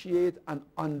appreciate and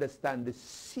understand the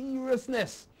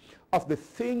seriousness of the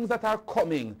things that are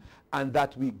coming and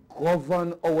that we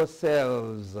govern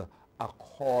ourselves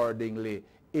accordingly.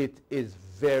 It is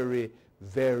very,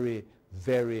 very,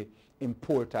 very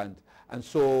important. And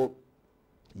so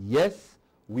Yes,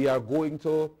 we are going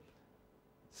to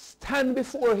stand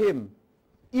before him.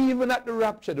 Even at the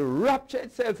rapture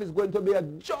itself is going to be a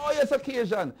joyous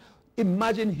occasion.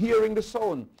 Imagine hearing the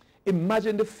sound.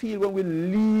 Imagine the feel when we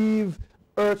leave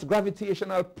Earth's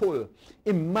gravitational pull.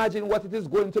 Imagine what it is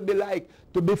going to be like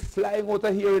to be flying out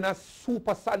of here in a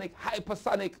supersonic,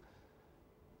 hypersonic,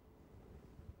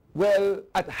 well,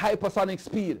 at hypersonic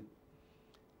speed.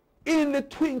 In the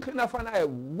twinkling of an eye,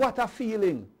 what a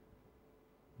feeling.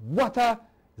 What a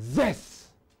zest.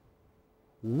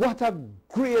 What a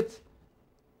great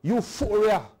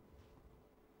euphoria.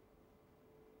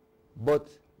 But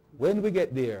when we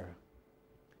get there,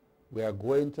 we are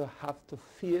going to have to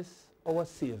face our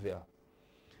Savior,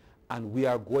 and we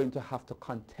are going to have to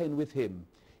contend with him.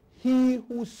 He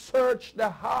who searched the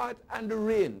heart and the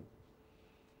rein.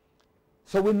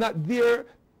 So we're not there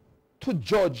to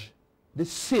judge the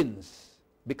sins,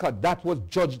 because that was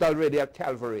judged already at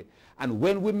Calvary. And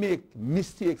when we make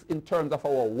mistakes in terms of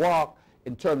our walk,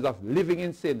 in terms of living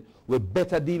in sin, we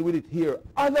better deal with it here.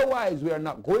 Otherwise, we are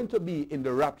not going to be in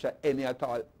the rapture any at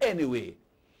all anyway.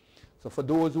 So for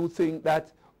those who think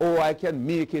that, oh, I can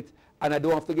make it and I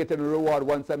don't have to get any reward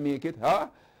once I make it, huh?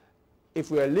 If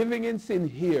we are living in sin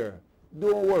here,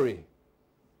 don't worry.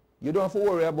 You don't have to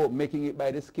worry about making it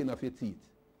by the skin of your teeth.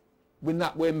 We're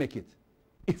not going to make it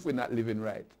if we're not living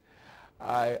right.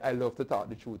 I love to talk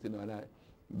the truth,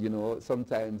 and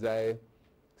sometimes I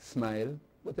smile,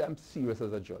 but I'm serious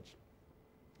as a judge.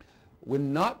 We're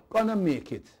not going to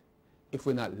make it if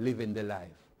we're not living the life.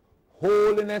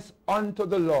 Holiness unto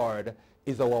the Lord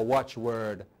is our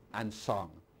watchword and song.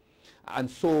 And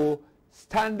so,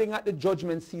 standing at the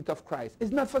judgment seat of Christ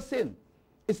is not for sin.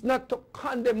 It's not to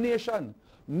condemnation.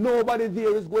 Nobody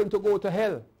there is going to go to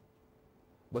hell.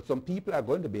 But some people are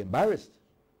going to be embarrassed.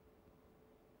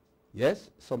 Yes,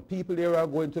 some people there are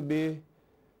going to be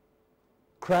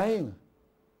crying.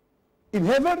 In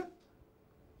heaven,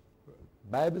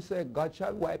 Bible says God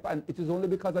shall wipe, and it is only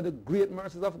because of the great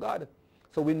mercies of God.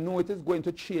 So we know it is going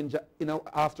to change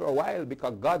after a while,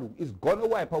 because God is going to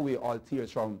wipe away all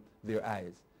tears from their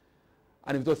eyes.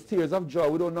 And if those tears of joy,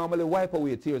 we don't normally wipe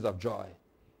away tears of joy.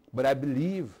 But I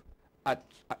believe at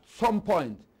some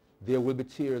point there will be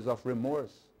tears of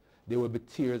remorse. There will be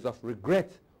tears of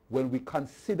regret when we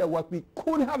consider what we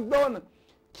could have done.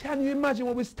 Can you imagine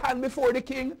when we stand before the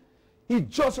King? He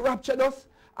just raptured us,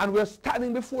 and we're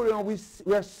standing before him, and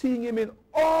we are seeing him in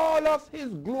all of his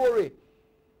glory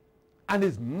and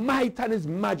his might and his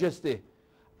majesty.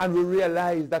 And we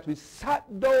realize that we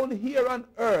sat down here on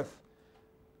earth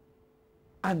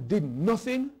and did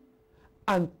nothing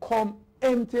and come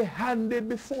empty-handed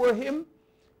before him.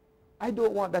 I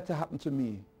don't want that to happen to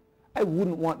me. I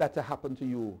wouldn't want that to happen to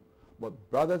you.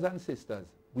 But brothers and sisters,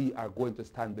 we are going to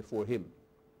stand before him.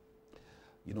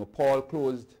 Paul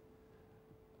closed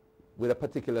with a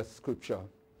particular scripture,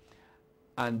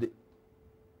 and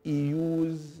he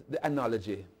used the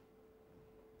analogy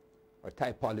or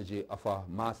typology of a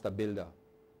master builder,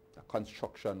 a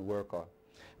construction worker.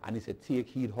 And he said, take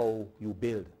heed how you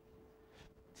build.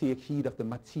 Take heed of the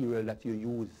material that you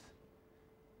use.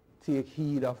 Take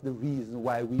heed of the reason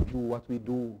why we do what we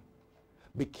do.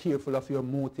 Be careful of your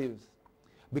motives,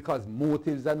 because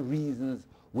motives and reasons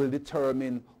will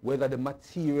determine whether the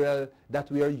material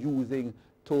that we are using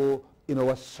in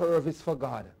our service for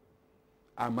God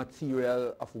are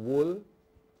material of wool,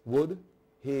 wood,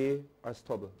 hay, or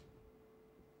stubble,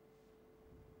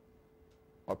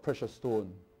 or precious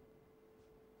stone,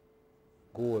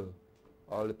 gold,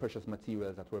 all the precious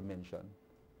materials that were mentioned.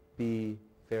 Be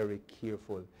very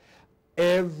careful.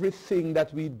 Everything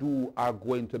that we do are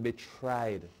going to be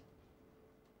tried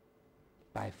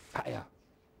by fire.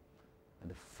 And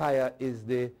the fire is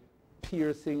the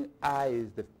piercing eyes,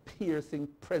 the piercing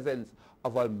presence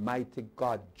of Almighty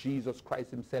God, Jesus Christ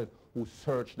himself, who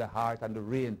searched the heart and the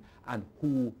rein, and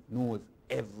who knows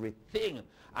everything.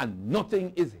 And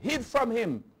nothing is hid from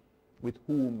him, with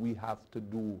whom we have to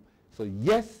do. So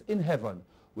yes, in heaven,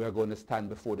 we are going to stand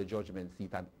before the judgment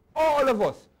seat, and all of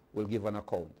us will give an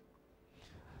account.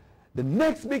 The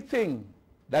next big thing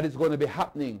that is going to be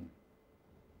happening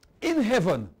in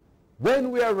heaven,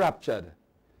 when we are raptured,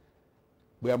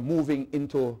 we are moving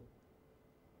into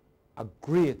a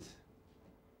great,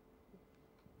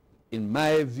 in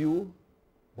my view,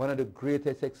 one of the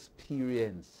greatest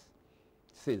experiences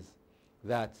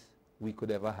that we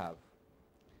could ever have.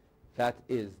 That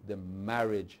is the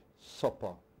marriage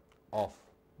supper of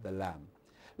the Lamb.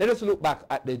 Let us look back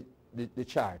at the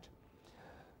chart.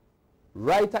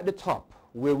 Right at the top,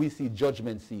 where we see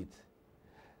judgment seat,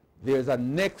 there's a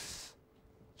next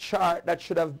chart that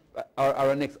should have,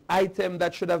 or a next item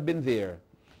that should have been there.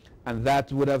 And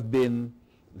that would have been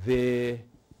the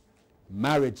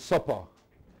marriage supper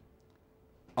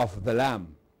of the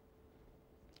Lamb.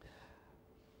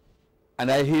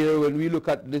 And I hear when we look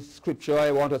at this scripture,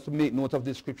 I want us to make note of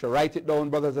this scripture. Write it down,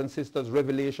 brothers and sisters.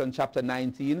 Revelation chapter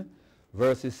 19,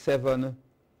 verses 7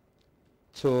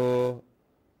 to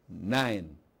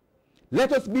 9.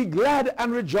 Let us be glad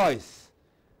and rejoice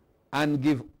and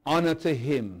give honor to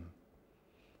him.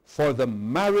 For the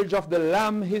marriage of the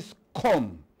Lamb is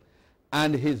come,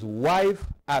 and his wife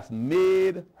hath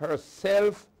made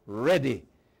herself ready.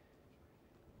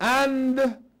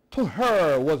 And to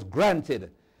her was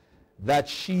granted that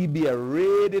she be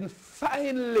arrayed in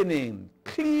fine linen,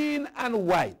 clean and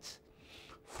white.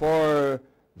 For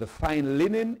the fine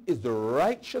linen is the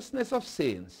righteousness of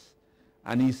saints.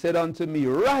 And he said unto me,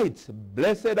 Write,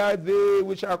 blessed are they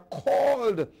which are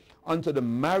called unto the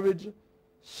marriage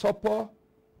supper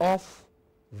of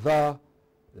the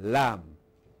Lamb.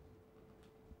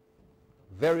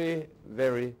 Very,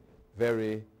 very,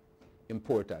 very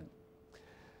important.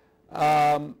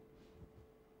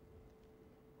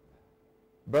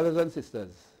 Brothers and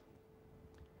sisters,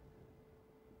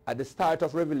 at the start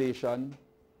of Revelation,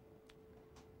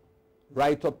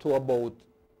 right up to about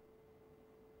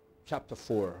chapter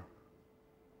 4,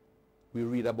 we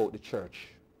read about the church.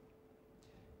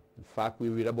 In fact, we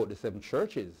read about the 7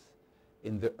 churches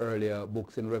in the earlier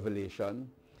books in Revelation.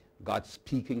 God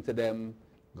speaking to them,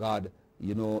 God,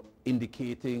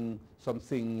 indicating some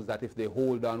things that if they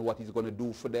hold on, what he's going to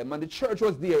do for them. And the church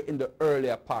was there in the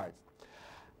earlier parts.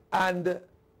 And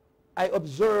I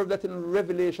observed that in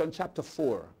Revelation chapter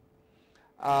 4,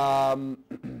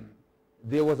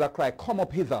 there was a cry, come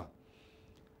up hither.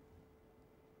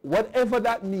 Whatever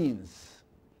that means,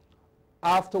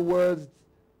 afterwards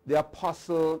the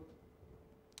apostle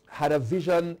had a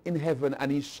vision in heaven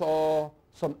and he saw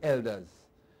some elders.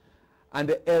 And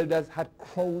the elders had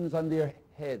crowns on their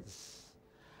heads.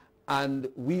 And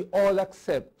we all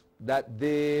accept that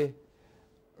they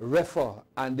refer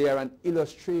and they are an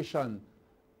illustration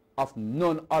of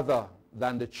none other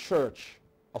than the church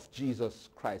of Jesus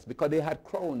Christ, because they had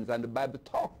crowns, and the Bible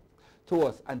talks to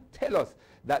us and tell us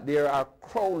that there are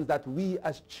crowns that we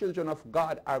as children of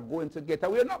God are going to get.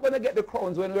 And we're not going to get the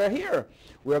crowns when we're here.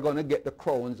 We're going to get the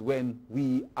crowns when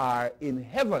we are in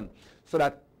heaven. So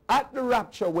that at the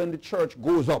rapture, when the church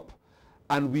goes up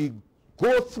and we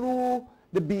go through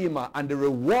the bema and the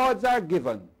rewards are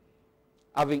given,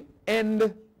 having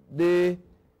ended the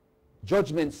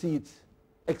judgment seat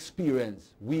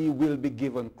experience, we will be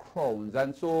given crowns.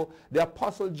 And so the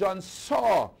Apostle John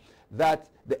saw that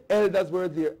the elders were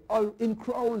there all in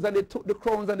crowns, and they took the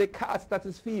crowns and they cast at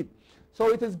his feet. So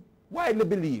it is widely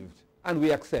believed, and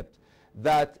we accept,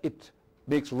 that it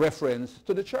makes reference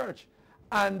to the church.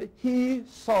 And he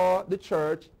saw the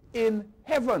church in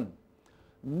heaven.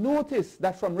 Notice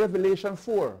that from Revelation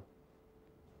 4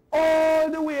 all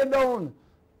the way down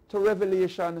to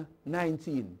Revelation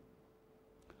 19,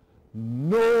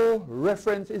 no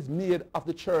reference is made of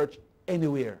the church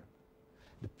anywhere.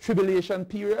 The tribulation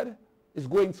period is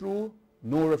going through,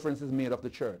 no reference is made of the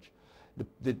church.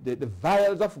 The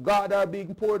vials of God are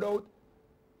being poured out.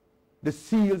 The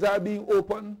seals are being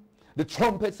opened. The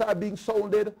trumpets are being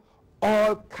sounded.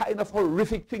 All kind of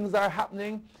horrific things are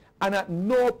happening. And at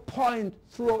no point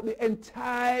throughout the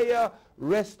entire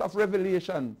rest of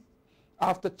Revelation,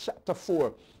 after chapter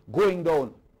 4, going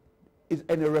down, is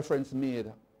any reference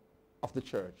made of the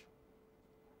church.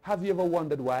 Have you ever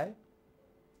wondered why?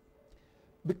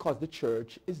 Because the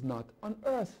church is not on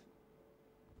earth.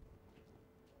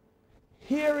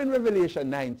 Here in Revelation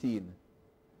 19,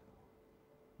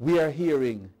 we are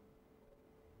hearing,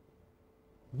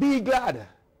 be glad,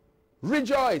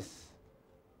 rejoice.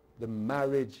 The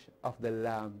marriage of the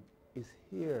Lamb is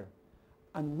here.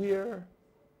 And where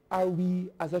are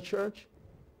we as a church?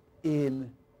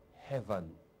 In heaven.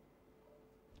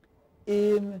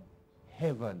 In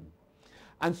heaven.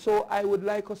 And so I would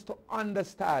like us to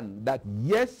understand that,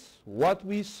 yes, what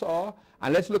we saw,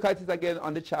 and let's look at it again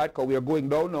on the chart because we are going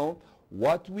down now.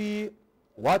 What we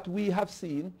have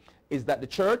seen is that the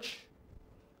church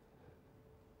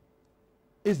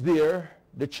is there.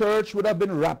 The church would have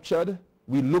been raptured.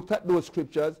 We looked at those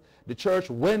scriptures. The church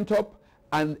went up,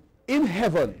 and in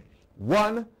heaven,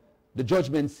 1, the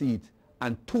judgment seat,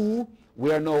 and 2,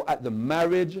 we are now at the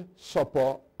marriage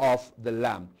supper of the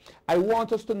Lamb. I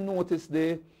want us to notice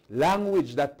the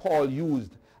language that Paul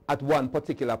used at one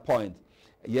particular point.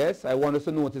 Yes, I want us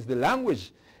to notice the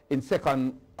language in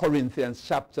 2 Corinthians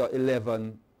chapter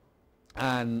 11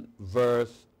 and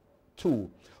verse 2.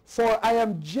 For I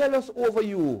am jealous over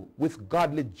you with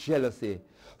godly jealousy,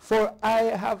 for I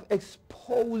have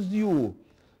exposed you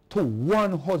to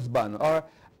one husband, or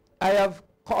I have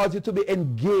caused you to be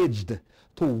engaged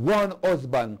to one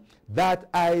husband, that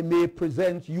I may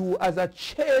present you as a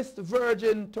chaste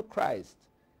virgin to Christ.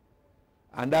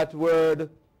 And that word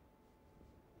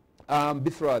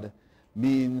betrothed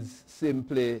means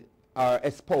simply, or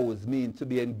espoused, means to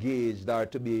be engaged or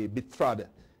to be betrothed.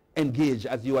 Engaged,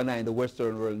 as you and I in the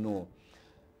Western world know.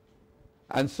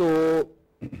 And so,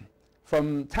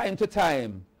 from time to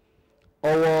time,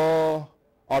 or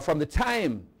from the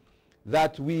time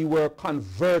that we were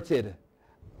converted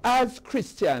as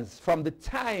Christians, from the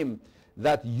time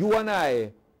that you and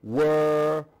I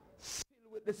were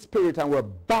filled with the Spirit and were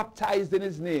baptized in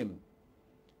His name,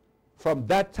 from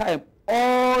that time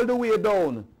all the way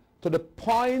down to the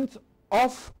point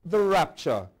of the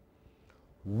rapture,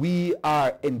 we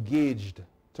are engaged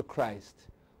to Christ.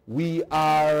 We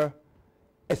are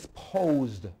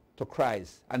espoused to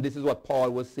Christ. And this is what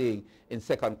Paul was saying in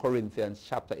 2 Corinthians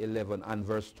chapter 11 and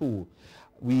verse 2.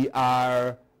 We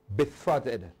are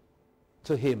betrothed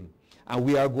to Him. And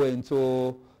we are going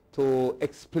to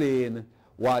explain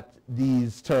what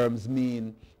these terms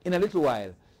mean in a little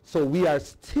while. So we are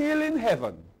still in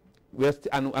heaven.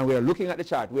 And we are looking at the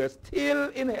chart. We are still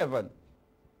in heaven.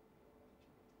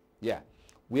 Yeah.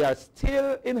 We are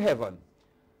still in heaven.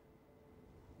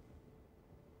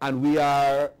 And we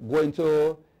are going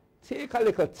to take a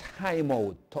little time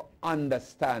out to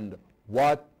understand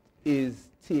what is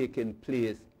taking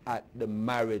place at the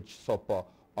marriage supper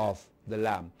of the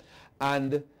Lamb.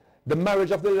 And the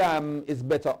marriage of the Lamb is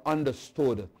better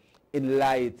understood in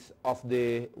light of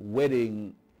the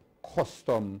wedding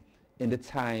custom in the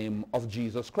time of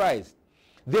Jesus Christ.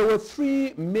 There were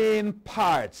three main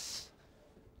parts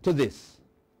to this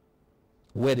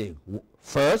wedding.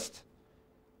 First,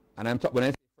 and when I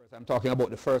say first, I'm talking about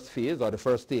the first phase or the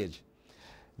first stage.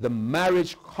 The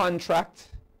marriage contract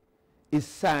is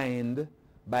signed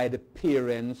by the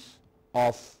parents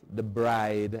of the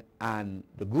bride and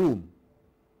the groom.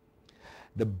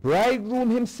 The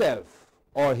bridegroom himself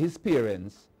or his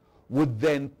parents would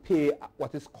then pay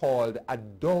what is called a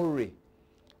dowry,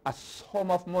 a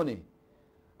sum of money.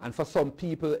 And for some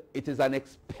people, it is an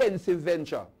expensive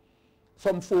venture.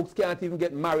 Some folks can't even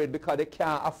get married because they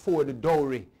can't afford the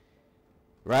dowry,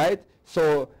 right?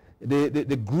 So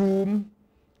the groom,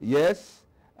 yes,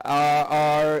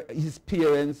 or his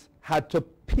parents had to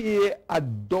pay a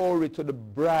dowry to the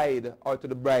bride or to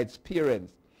the bride's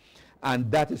parents. And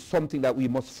that is something that we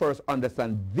must first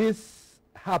understand. This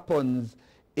happens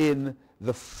in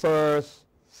the first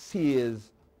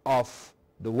phase of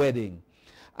the wedding.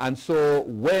 And so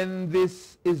when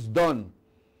this is done,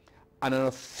 and an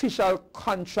official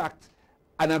contract,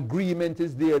 an agreement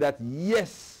is there that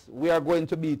yes, we are going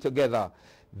to be together,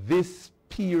 this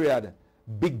period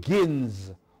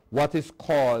begins what is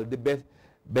called the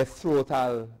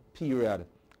betrothal period,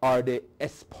 or the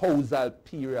espousal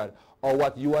period, or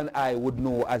what you and I would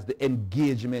know as the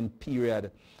engagement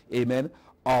period, amen,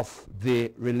 of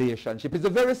the relationship. It's the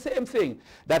very same thing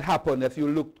that happened. If you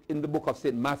look in the book of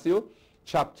St. Matthew,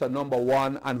 chapter number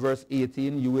 1 and verse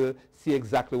 18, you will see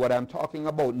exactly what I'm talking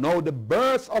about. Now the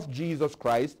birth of Jesus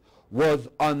Christ was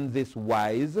on this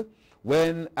wise,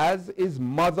 when as his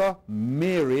mother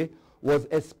Mary was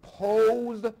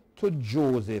espoused to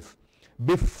Joseph.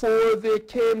 Before they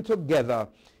came together,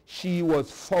 she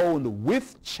was found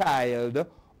with child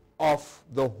of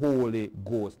the Holy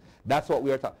Ghost. That's what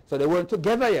we are talking. So they weren't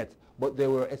together yet, but they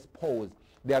were espoused.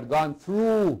 They had gone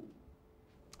through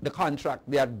the contract.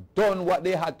 They had done what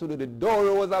they had to do. The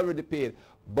dowry was already paid,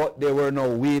 but they were now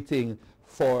waiting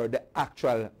for the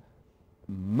actual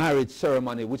marriage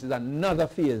ceremony, which is another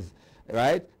phase,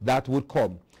 right, that would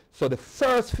come. So the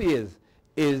first phase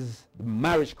is the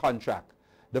marriage contract.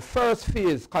 The first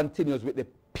phase continues with the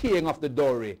paying of the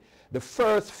dowry. The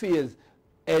first phase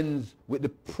ends with the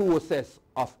process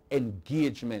of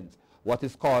engagement, what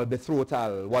is called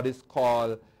betrothal, what is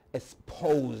called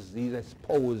espoused. He's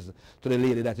espoused to the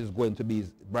lady that is going to be his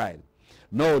bride.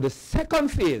 Now the second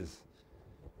phase,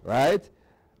 right,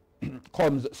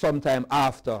 comes sometime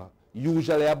after,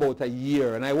 usually about a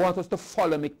year. And I want us to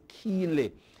follow me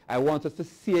keenly. I want us to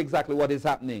see exactly what is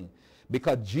happening,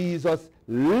 because Jesus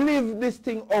lived this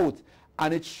thing out,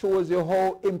 and it shows you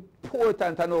how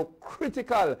important and how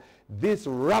critical this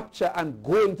rapture and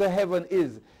going to heaven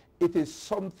is. It is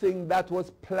something that was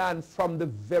planned from the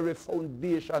very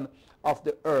foundation of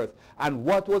the earth. And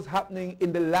what was happening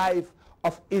in the life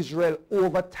of Israel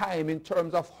over time in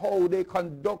terms of how they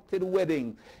conducted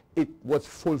wedding, it was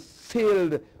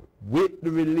fulfilled with the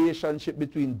relationship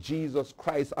between Jesus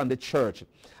Christ and the church.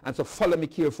 And so follow me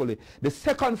carefully. The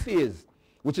second phase,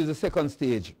 which is the second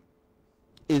stage,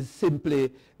 is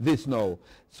simply this now.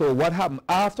 So what happened?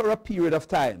 After a period of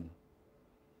time,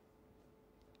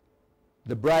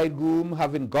 the bridegroom,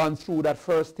 having gone through that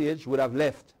first stage, would have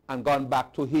left and gone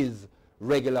back to his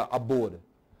regular abode.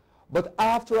 But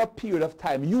after a period of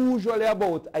time, usually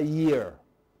about a year,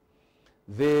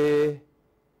 the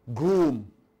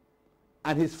groom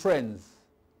and his friends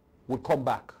would come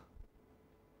back.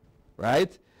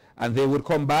 Right? And they would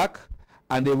come back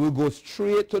and they would go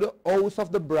straight to the house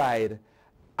of the bride.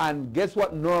 And guess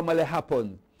what normally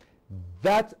happened?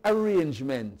 That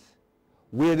arrangement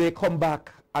where they come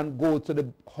back and go to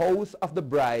the house of the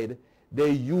bride,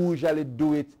 they usually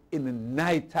do it in the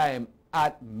nighttime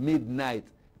at midnight.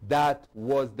 That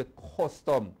was the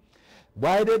custom.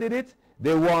 Why they did it?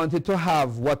 They wanted to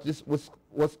have what this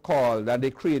was called, and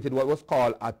they created what was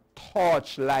called a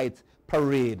torchlight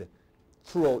parade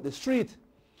throughout the street.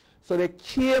 So they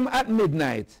came at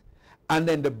midnight, and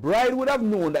then the bride would have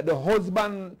known that the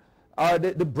husband or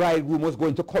the bridegroom was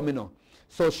going to come in.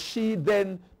 So she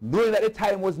then, knowing that the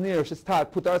time was near, she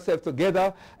started put herself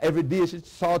together. Every day she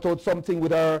sort out something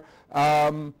with her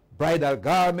bridal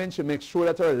garment. She makes sure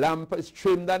that her lamp is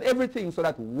trimmed and everything, so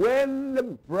that when the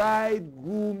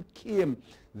bridegroom came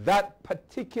that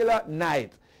particular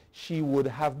night, she would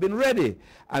have been ready.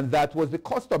 And that was the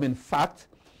custom. In fact,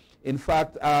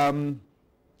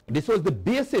 this was the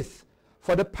basis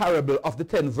for the parable of the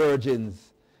 10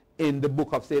 virgins in the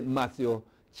book of St. Matthew,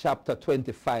 chapter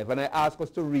 25. And I ask us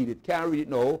to read it. Can't read it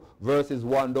now. Verses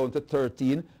 1 down to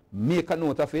 13. Make a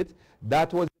note of it.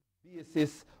 That was the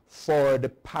basis for the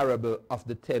parable of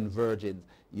the 10 virgins.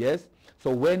 Yes?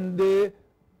 So when the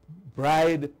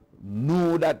bride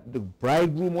knew that the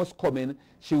bridegroom was coming,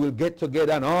 she will get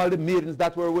together, and all the maidens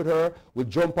that were with her will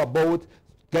jump about,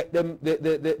 get them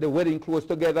the wedding clothes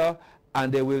together,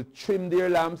 and they will trim their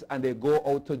lamps, and they go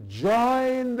out to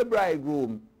join the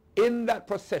bridegroom in that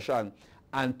procession,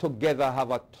 and together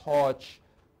have a torch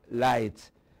light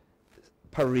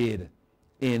parade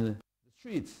in the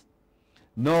streets.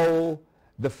 Now,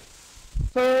 the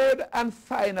third and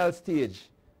final stage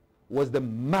was the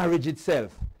marriage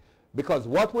itself. Because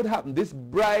what would happen? This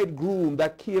bridegroom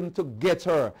that came to get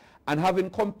her, and having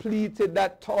completed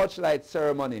that torchlight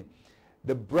ceremony,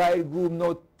 the bridegroom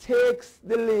now takes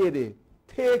the lady,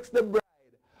 takes the bride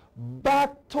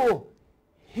back to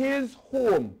his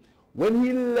home. When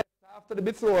he left after the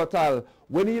betrothal,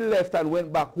 when he left and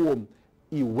went back home,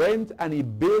 he went and he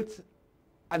built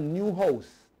a new house.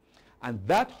 And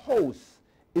that house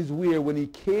is where, when he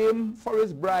came for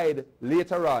his bride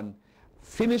later on,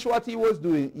 finished what he was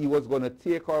doing, he was going to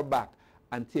take her back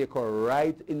and take her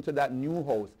right into that new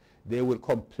house. They would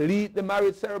complete the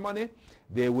marriage ceremony.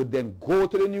 They would then go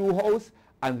to the new house,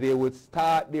 and they would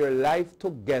start their life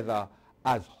together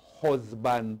as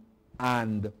husband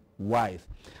and wife.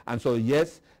 And so,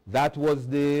 yes, that was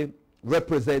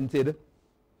represented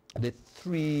the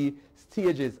 3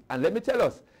 stages. And let me tell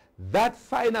us, that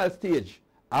final stage,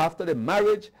 after the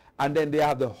marriage, and then they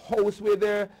have the house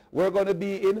where we're going to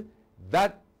be in,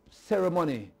 that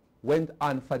ceremony went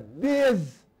on for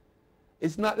days.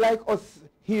 It's not like us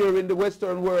here in the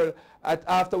Western world.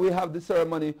 After we have the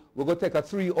ceremony, we're going to take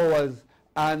 3 hours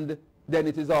and then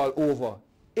it is all over.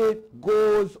 It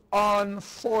goes on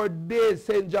for days.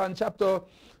 St. John chapter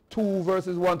 2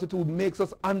 verses 1 to 2 makes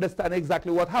us understand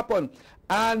exactly what happened.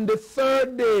 And the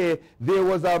 3rd day, there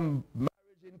was a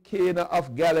marriage in Cana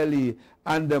of Galilee,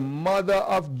 and the mother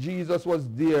of Jesus was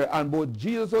there, and both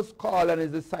Jesus was called and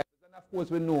his disciples. Of course,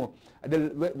 we know at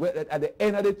the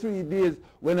end of the 3 days,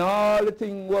 when all the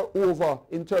things were over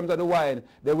in terms of the wine,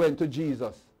 they went to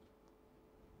Jesus.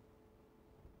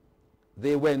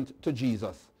 They went to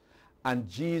Jesus. And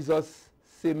Jesus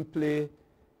simply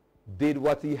did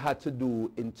what he had to do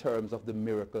in terms of the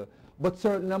miracle. But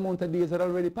certain amount of days had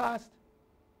already passed.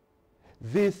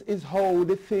 This is how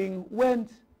the thing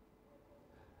went.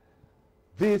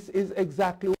 This is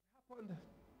exactly what happened.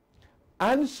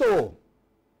 And so,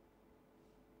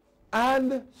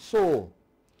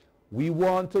 we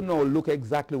want to now look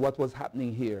exactly what was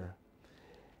happening here.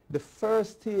 The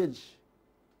first stage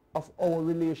of our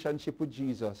relationship with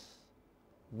Jesus,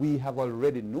 we have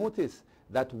already noticed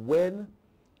that when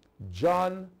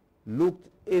John looked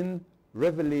in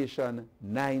Revelation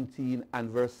 19 and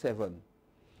verse 7,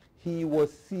 he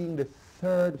was seeing the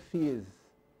 3rd phase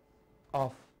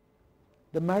of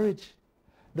the marriage.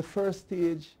 The first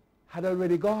stage had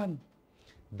already gone.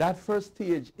 That first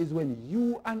stage is when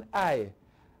you and I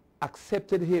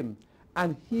accepted him,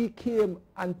 and he came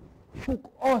and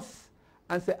took us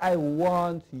and said, I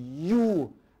want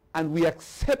you. And we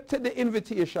accepted the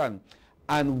invitation,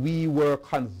 and we were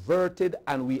converted,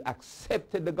 and we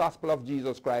accepted the gospel of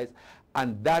Jesus Christ,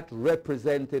 And that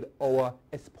represented our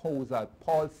espousal.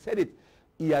 Paul said it.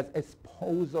 He has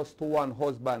espoused us to one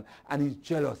husband, and he's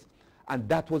jealous. And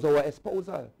that was our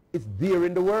espousal. It's there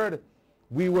in the word.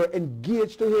 We were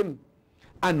engaged to him.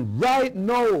 And right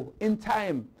now in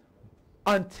time,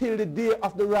 until the day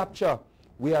of the rapture,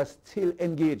 we are still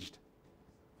engaged.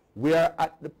 We are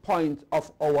at the point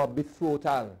of our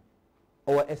betrothal,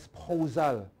 our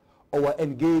espousal, our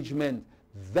engagement.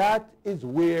 That is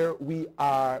where we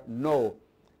are now.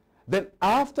 Then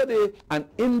after and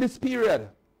in this period,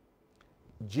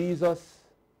 Jesus,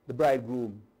 the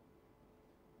bridegroom,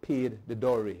 paid the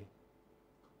dowry.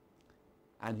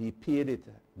 And he paid it.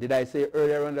 Did I say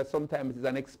earlier on that sometimes it is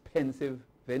an expensive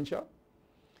venture?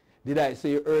 Did I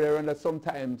say earlier on that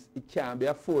sometimes it can't be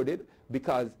afforded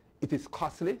because it is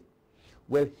costly?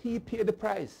 Well, he paid the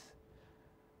price.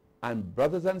 And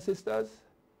brothers and sisters,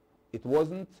 it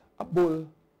wasn't a bull.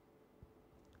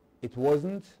 It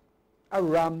wasn't a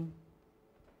ram.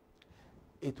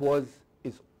 It was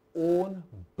his own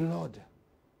blood,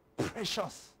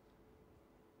 precious,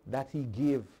 that he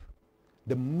gave.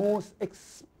 The most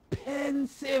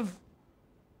expensive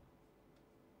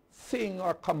thing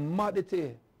or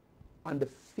commodity on the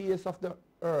face of the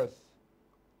earth,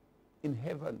 in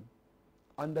heaven,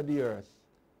 under the earth,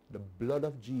 the blood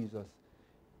of Jesus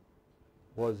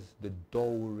was the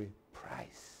dowry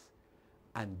price.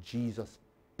 And Jesus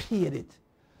paid it.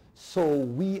 So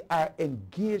we are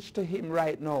engaged to him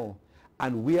right now.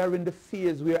 And we are in the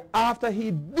phase where after he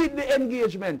did the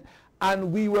engagement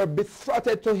and we were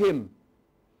betrothed to him,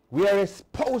 we are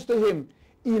espoused to him,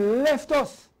 he left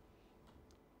us.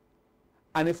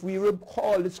 And if we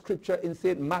recall the scripture in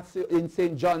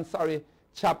St. John,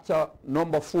 chapter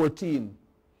number 14,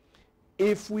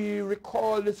 if we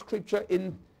recall the scripture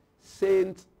in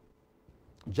St.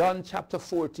 John chapter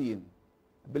 14,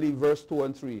 I believe verse 2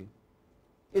 and 3,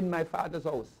 in my Father's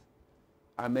house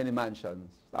are many mansions,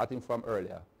 starting from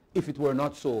earlier. If it were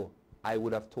not so, I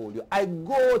would have told you. I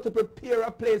go to prepare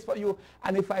a place for you,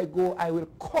 and if I go, I will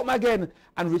come again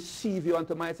and receive you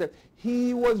unto myself.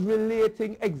 He was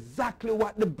relating exactly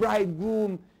what the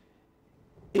bridegroom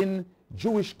in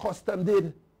Jewish custom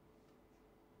did.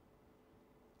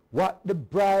 What the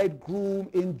bridegroom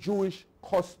in Jewish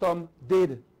custom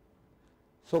did.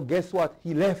 So guess what?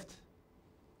 He left.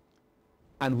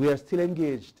 And we are still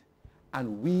engaged.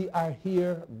 And we are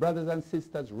here, brothers and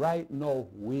sisters, right now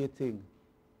waiting.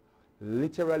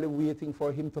 Literally waiting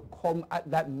for him to come at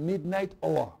that midnight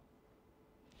hour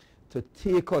to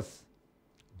take us,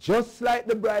 just like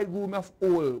the bridegroom of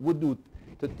old would do,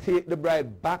 to take the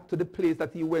bride back to the place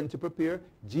that he went to prepare.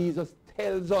 Jesus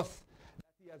tells us that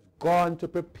he has gone to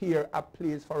prepare a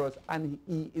place for us, and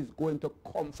he is going to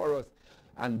come for us.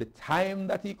 And the time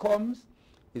that he comes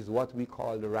is what we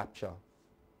call the rapture.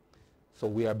 So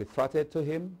we are betrothed to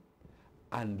him,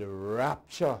 and the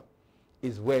rapture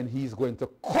is when he's going to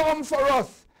come for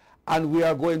us, and we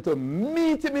are going to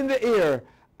meet him in the air,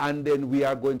 and then we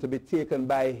are going to be taken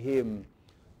by him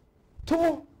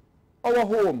to our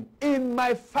home. In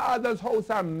my Father's house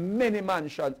are many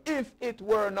mansions. If it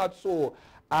were not so,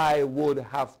 I would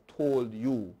have told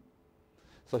you.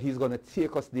 So he's going to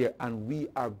take us there, and we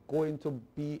are going to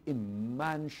be in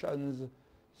mansions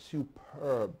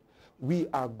superb. We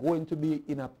are going to be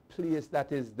in a place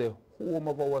that is the home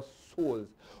of our souls.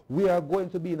 We are going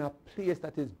to be in a place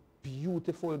that is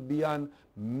beautiful beyond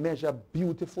measure,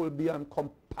 beautiful beyond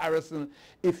comparison.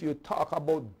 If you talk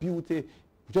about beauty,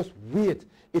 just wait.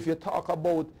 If you talk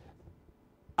about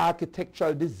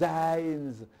architectural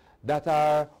designs that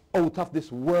are out of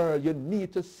this world, you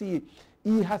need to see.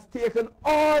 He has taken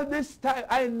all this time.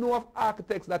 I know of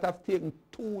architects that have taken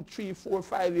 2, 3, 4,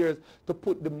 5 years to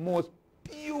put the most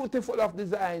beautiful of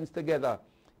designs together.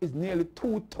 It's nearly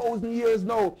 2,000 years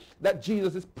now that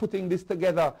Jesus is putting this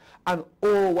together. And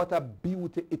oh, what a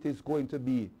beauty it is going to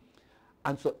be.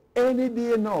 And so any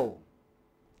day now,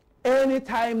 any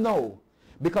time now,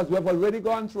 because we have already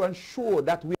gone through and showed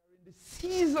that we are in the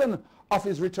season of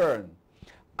his return.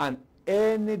 And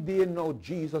any day now,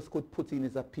 Jesus could put in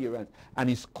his appearance. And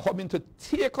he's coming to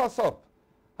take us up,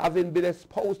 having been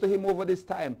espoused to him over this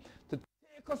time, to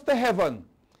take us to heaven.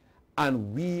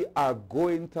 And we are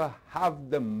going to have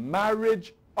the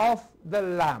marriage of the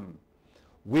Lamb,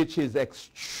 which is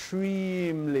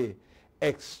extremely,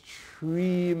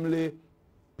 extremely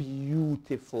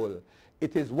beautiful.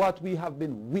 It is what we have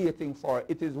been waiting for.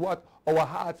 It is what our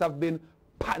hearts have been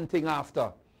panting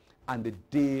after. And the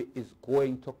day is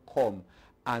going to come,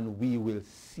 and we will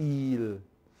seal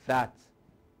that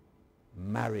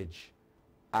marriage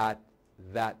at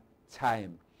that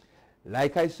time.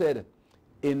 Like I said,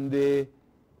 in the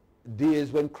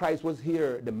days when Christ was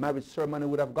here, the marriage ceremony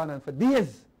would have gone on for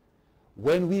days.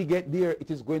 When we get there,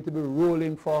 it is going to be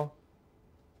rolling for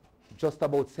just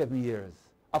about 7 years.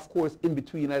 Of course, in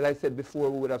between, as I said before,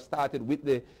 we would have started with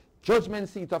the judgment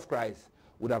seat of Christ,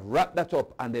 would have wrapped that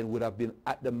up, and then would have been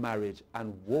at the marriage.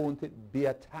 And won't it be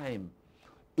a time?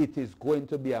 It is going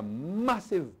to be a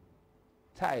massive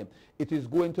time. It is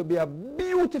going to be a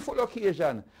beautiful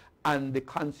occasion, and the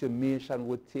consummation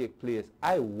would take place.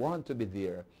 I want to be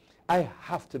there. I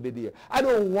have to be there. I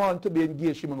don't want to be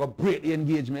engaged to him and break the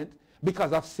engagement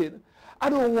because of sin. I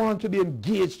don't want to be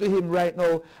engaged to him right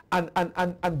now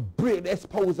and break the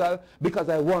espousal because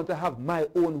I want to have my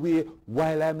own way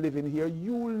while I'm living here.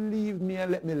 You leave me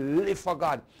and let me live for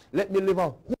God. Let me live a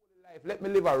holy life. Let me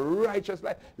live a righteous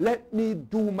life. Let me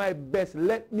do my best.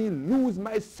 Let me lose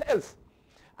myself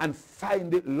and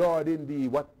find it, Lord, in thee.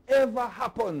 Whatever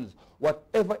happens,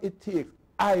 whatever it takes,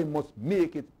 I must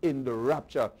make it in the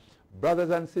rapture.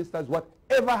 Brothers and sisters,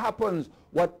 whatever happens,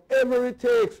 whatever it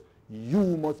takes,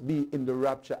 you must be in the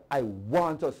rapture. I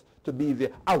want us to be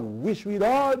there. I wish we'd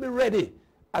all be ready,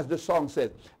 as the song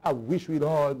says. I wish we'd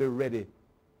all be ready.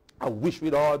 I wish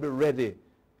we'd all be ready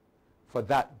for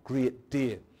that great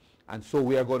day. And so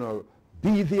we are going to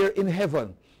be there in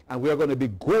heaven, and we are going to be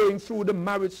going through the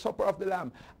marriage supper of the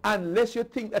Lamb. Unless you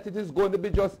think that it is going to be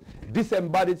just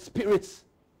disembodied spirits,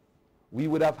 we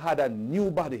would have had a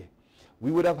new body.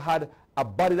 We would have had a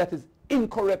body that is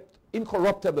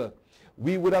incorruptible.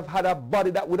 We would have had a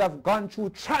body that would have gone through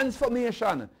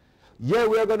transformation. Yeah,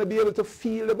 we are going to be able to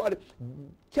feel the body.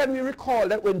 Can we recall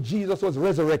that when Jesus was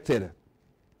resurrected,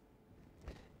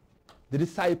 the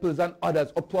disciples and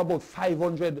others, up to about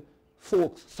 500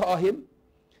 folks, saw him?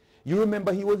 You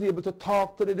remember he was able to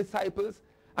talk to the disciples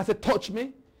and say, touch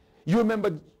me. You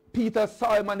remember Peter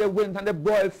saw him and they went and they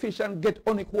boiled fish and get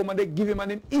honeycomb and they give him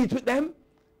and him eat with them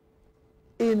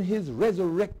in his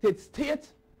resurrected state.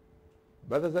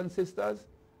 Brothers and sisters,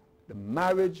 the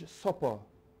marriage supper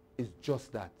is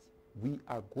just that. We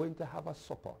are going to have a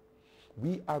supper.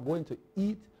 We are going to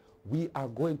eat. We are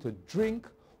going to drink.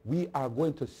 We are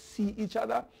going to see each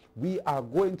other. We are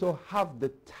going to have the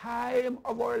time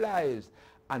of our lives.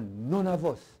 And none of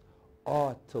us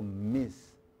ought to miss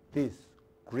this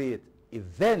great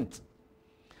event.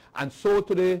 And so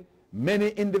to the many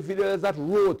individuals that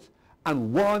wrote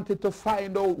and wanted to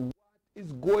find out what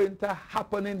is going to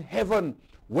happen in heaven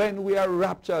when we are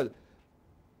raptured,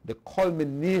 the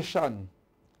culmination,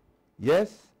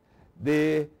 yes,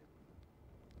 the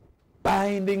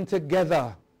binding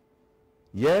together,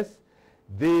 yes,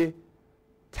 the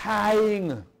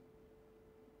tying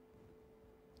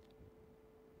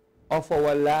of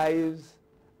our lives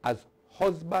as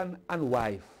husband and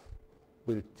wife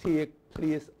will take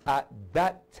place at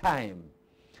that time.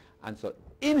 And so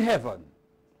in heaven,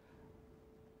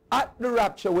 at the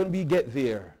rapture, when we get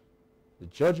there, the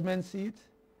judgment seat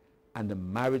and the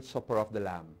marriage supper of the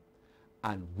Lamb,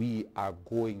 and we are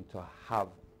going to have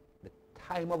the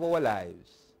time of our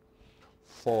lives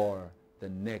for the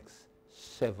next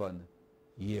 7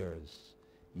 years.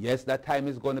 Yes, that time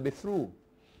is going to be through.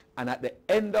 And at the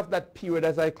end of that period,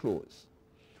 as I close,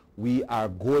 we are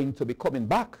going to be coming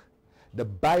back. The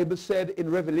Bible said in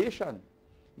Revelation,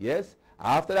 yes,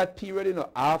 after that period,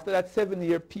 after that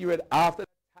 7-year period, after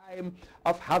the time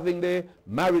of having the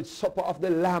marriage supper of the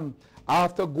Lamb,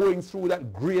 after going through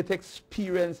that great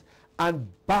experience and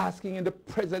basking in the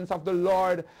presence of the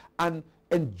Lord and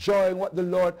enjoying what the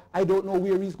Lord, I don't know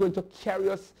where he's going to carry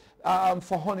us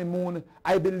for honeymoon.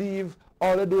 I believe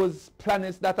all of those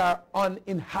planets that are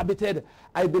uninhabited,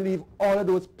 I believe all of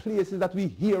those places that we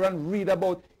hear and read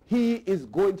about, he is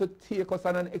going to take us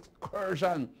on an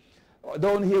excursion.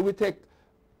 Down here we take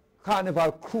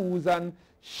carnival cruise and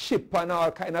ship and all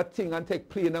kind of thing and take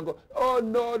plane and go, oh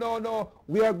no, no, no,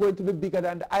 we are going to be bigger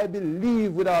than that. I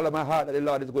believe with all of my heart that the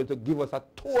Lord is going to give us a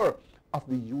tour of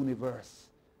the universe.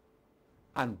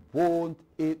 And won't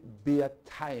it be a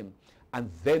time? And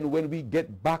then when we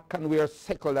get back and we are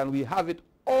settled and we have it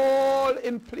all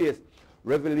in place,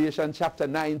 Revelation chapter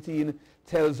 19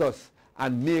 tells us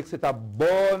and makes it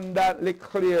abundantly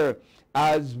clear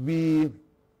as we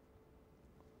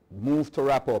move to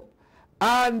wrap up.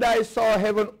 And I saw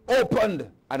heaven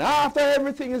opened, and after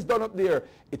everything is done up there,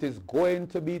 it is going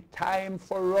to be time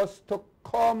for us to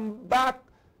come back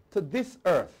to this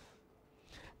earth.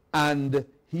 And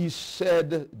he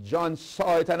said, John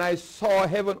saw it, and I saw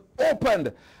heaven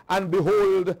opened, and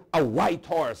behold, a white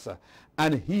horse.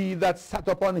 And he that sat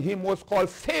upon him was called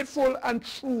Faithful and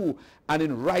True, and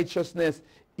in righteousness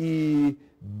he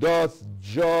doth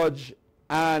judge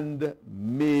and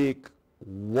make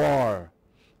war.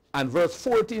 And verse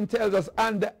 14 tells us,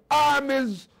 and the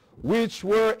armies which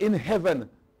were in heaven.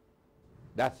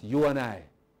 That's you and I.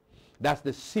 That's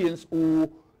the saints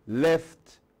who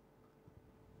left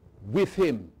with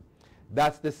him.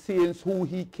 That's the saints who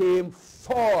he came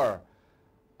for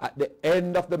at the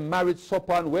end of the marriage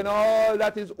supper. And when all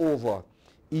that is over,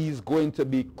 he's going to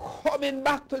be coming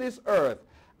back to this earth.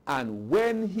 And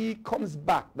when he comes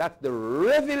back, that's the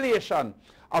revelation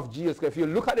of Jesus. If you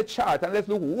look at the chart, and let's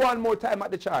look one more time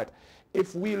at the chart.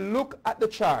 If we look at the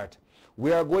chart,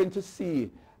 we are going to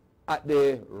see at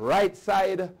the right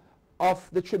side of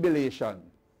the tribulation,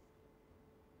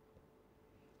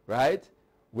 right?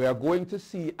 We are going to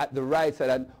see at the right side,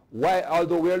 and why,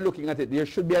 although we are looking at it, there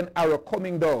should be an arrow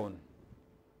coming down.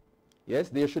 Yes,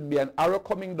 there should be an arrow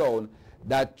coming down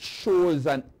that shows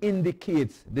and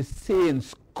indicates the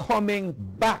saints coming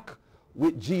back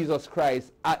with Jesus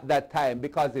Christ at that time,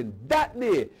 because in that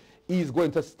day he's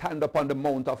going to stand up on the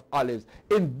Mount of Olives.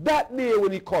 In that day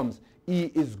when he comes, he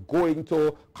is going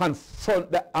to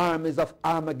confront the armies of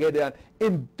Armageddon.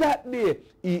 In that day,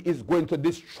 he is going to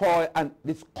destroy and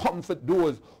discomfort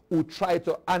those who try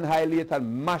to annihilate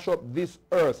and mash up this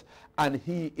earth. And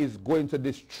he is going to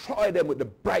destroy them with the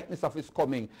brightness of his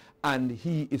coming. And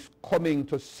he is coming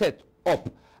to set up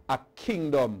a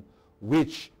kingdom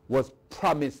which was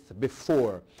promised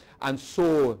before. And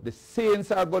so the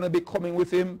saints are going to be coming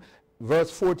with him.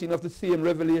 Verse 14 of the same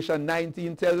Revelation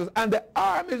 19 tells us, and the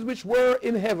armies which were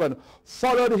in heaven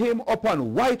followed him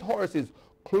upon white horses,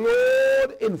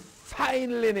 clothed in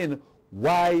fine linen,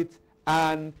 white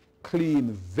and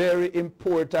clean. Very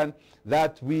important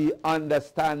that we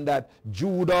understand that.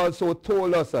 Jude also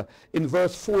told us in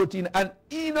verse 14, and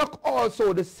Enoch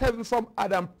also, the seventh from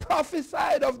Adam,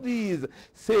 prophesied of these,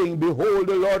 saying, behold,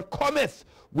 the Lord cometh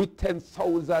with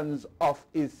 10,000s of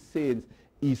his saints.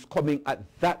 He's coming at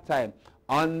that time.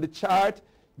 On the chart,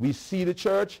 we see the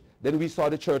church, then we saw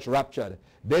the church raptured.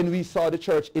 Then we saw the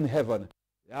church in heaven.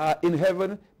 In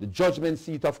heaven, the judgment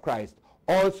seat of Christ.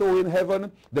 Also in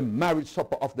heaven, the marriage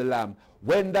supper of the Lamb.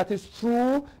 When that is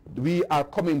true, we are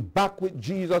coming back with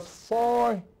Jesus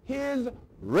for his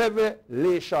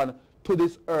revelation to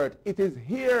this earth. It is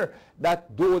here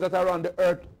that those that are on the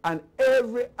earth, and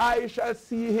every eye shall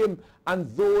see him, and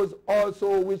those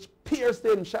also which pierced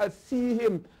him shall see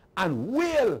him and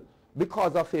will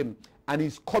because of him. And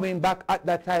he's coming back at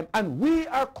that time, and we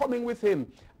are coming with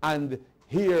him. And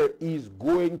here he's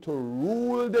going to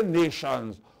rule the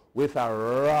nations with a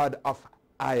rod of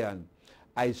iron.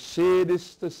 I say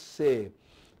this to say,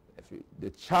 the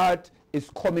chart is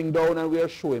coming down and we are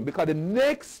showing, because the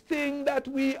next thing that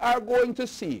we are going to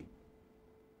see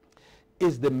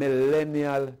is the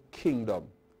millennial kingdom.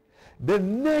 The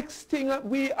next thing that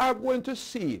we are going to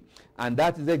see, and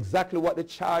that is exactly what the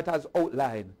chart has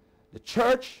outlined, the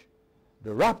church,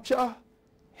 the rapture,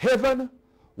 heaven,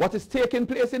 what is taking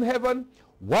place in heaven.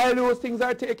 While those things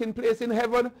are taking place in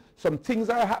heaven, some things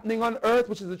are happening on earth,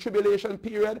 which is the tribulation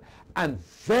period. And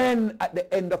then at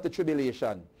the end of the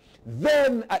tribulation,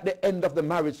 then at the end of the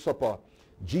marriage supper,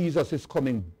 Jesus is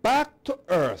coming back to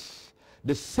earth.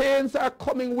 The saints are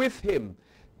coming with him,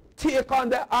 take on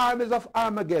the armies of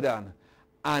Armageddon.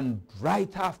 And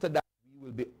right after that, we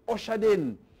will be ushered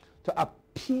in to a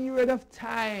period of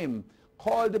time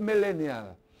called the millennium.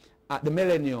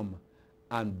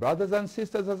 And brothers and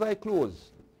sisters, as I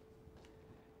close,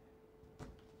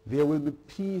 there will be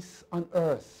peace on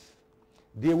earth.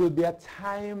 There will be a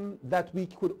time that we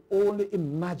could only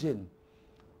imagine.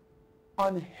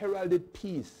 Unheralded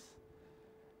peace.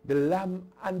 The lamb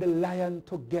and the lion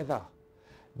together.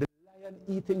 The lion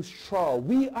eating straw.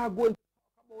 We are going to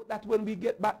talk about that when we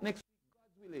get back next week,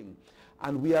 God's willing.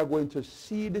 And we are going to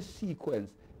see the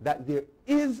sequence that there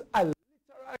is a literal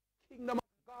kingdom of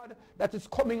God that is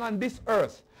coming on this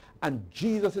earth. And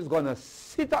Jesus is going to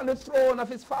sit on the throne of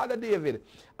his father David.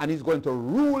 And he's going to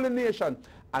rule the nation.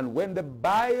 And when the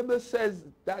Bible says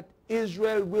that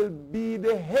Israel will be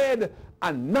the head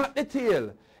and not the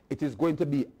tail, it is going to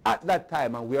be at that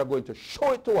time. And we are going to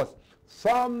show it to us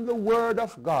from the Word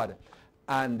of God.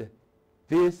 And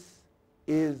this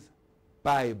is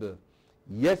Bible.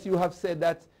 Yes, you have said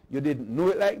that you didn't know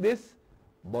it like this,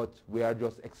 but we are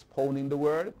just expounding the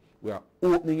Word. We are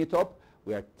opening it up.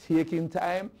 We are taking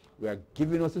time. We are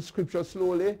giving us the scripture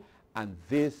slowly. And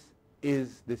this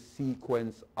is the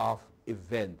sequence of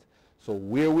event. So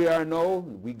where we are now,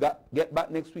 we get back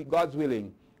next week, God's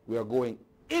willing. We are going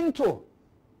into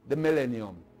the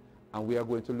millennium. And we are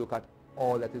going to look at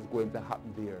all that is going to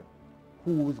happen there.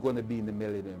 Who is going to be in the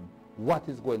millennium? What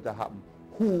is going to happen?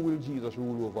 Who will Jesus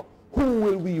rule over? Who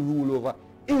will we rule over?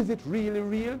 Is it really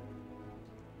real?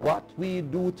 What we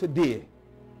do today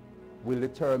will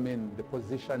determine the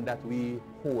position that we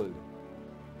hold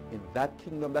in that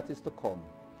kingdom that is to come,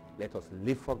 let us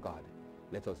live for God.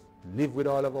 Let us live with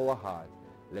all of our heart.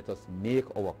 Let us make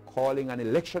our calling and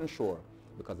election sure,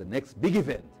 because the next big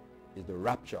event is the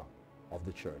rapture of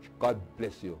the church. God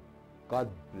bless you. God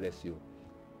bless you.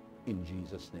 In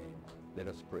Jesus' name, let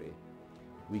us pray.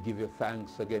 We give you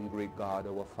thanks again, great God,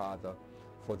 our Father,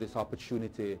 for this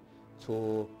opportunity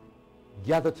to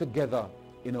gather together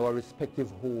in our respective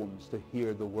homes to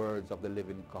hear the words of the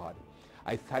living God.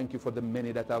 I thank you for the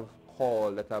many that have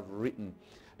called, that have written,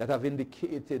 that have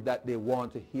indicated that they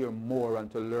want to hear more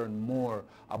and to learn more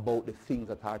about the things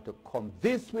that are to come.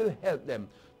 This will help them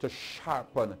to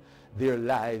sharpen their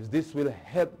lives. This will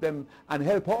help them and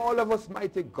help all of us,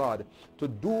 mighty God, to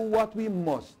do what we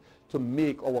must to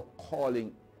make our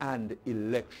calling and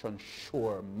election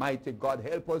sure. Mighty God,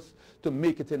 help us to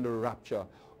make it in the rapture.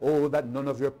 Oh, that none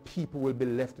of your people will be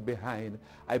left behind.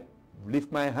 I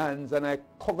lift my hands and I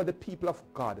cover the people of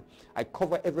God. I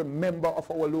cover every member of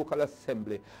our local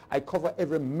assembly. I cover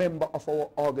every member of our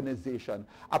organization.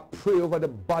 I pray over the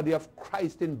body of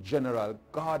Christ in general.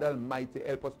 God Almighty,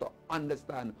 help us to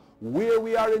understand where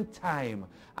we are in time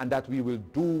and that we will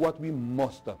do what we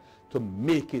must to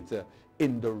make it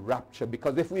in the rapture.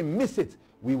 Because if we miss it,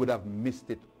 we would have missed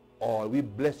it all. We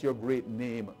bless your great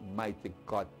name, mighty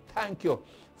God. Thank you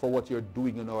for what you're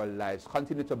doing in our lives.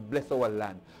 Continue to bless our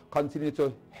land. Continue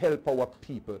to help our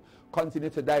people. Continue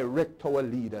to direct our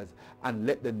leaders. And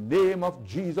let the name of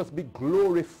Jesus be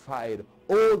glorified.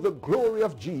 Oh, the glory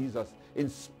of Jesus, in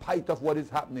spite of what is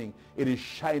happening, it is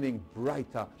shining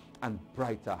brighter and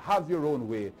brighter. Have your own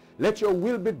way. Let your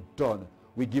will be done.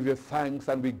 We give you thanks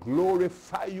and we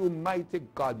glorify you, mighty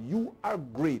God. You are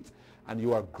great and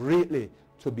you are greatly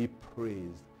to be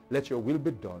praised. Let your will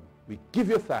be done. We give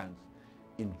you thanks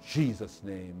in Jesus'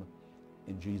 name.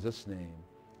 In Jesus' name,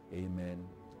 amen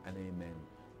and amen.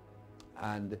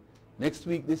 And next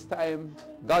week this time,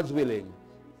 God's willing,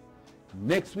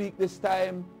 next week this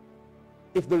time,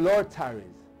 if the Lord tarries,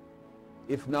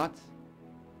 if not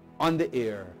on the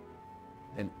air,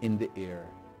 then in the air.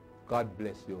 God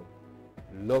bless you.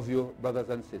 Love you, brothers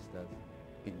and sisters,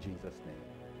 in Jesus' name.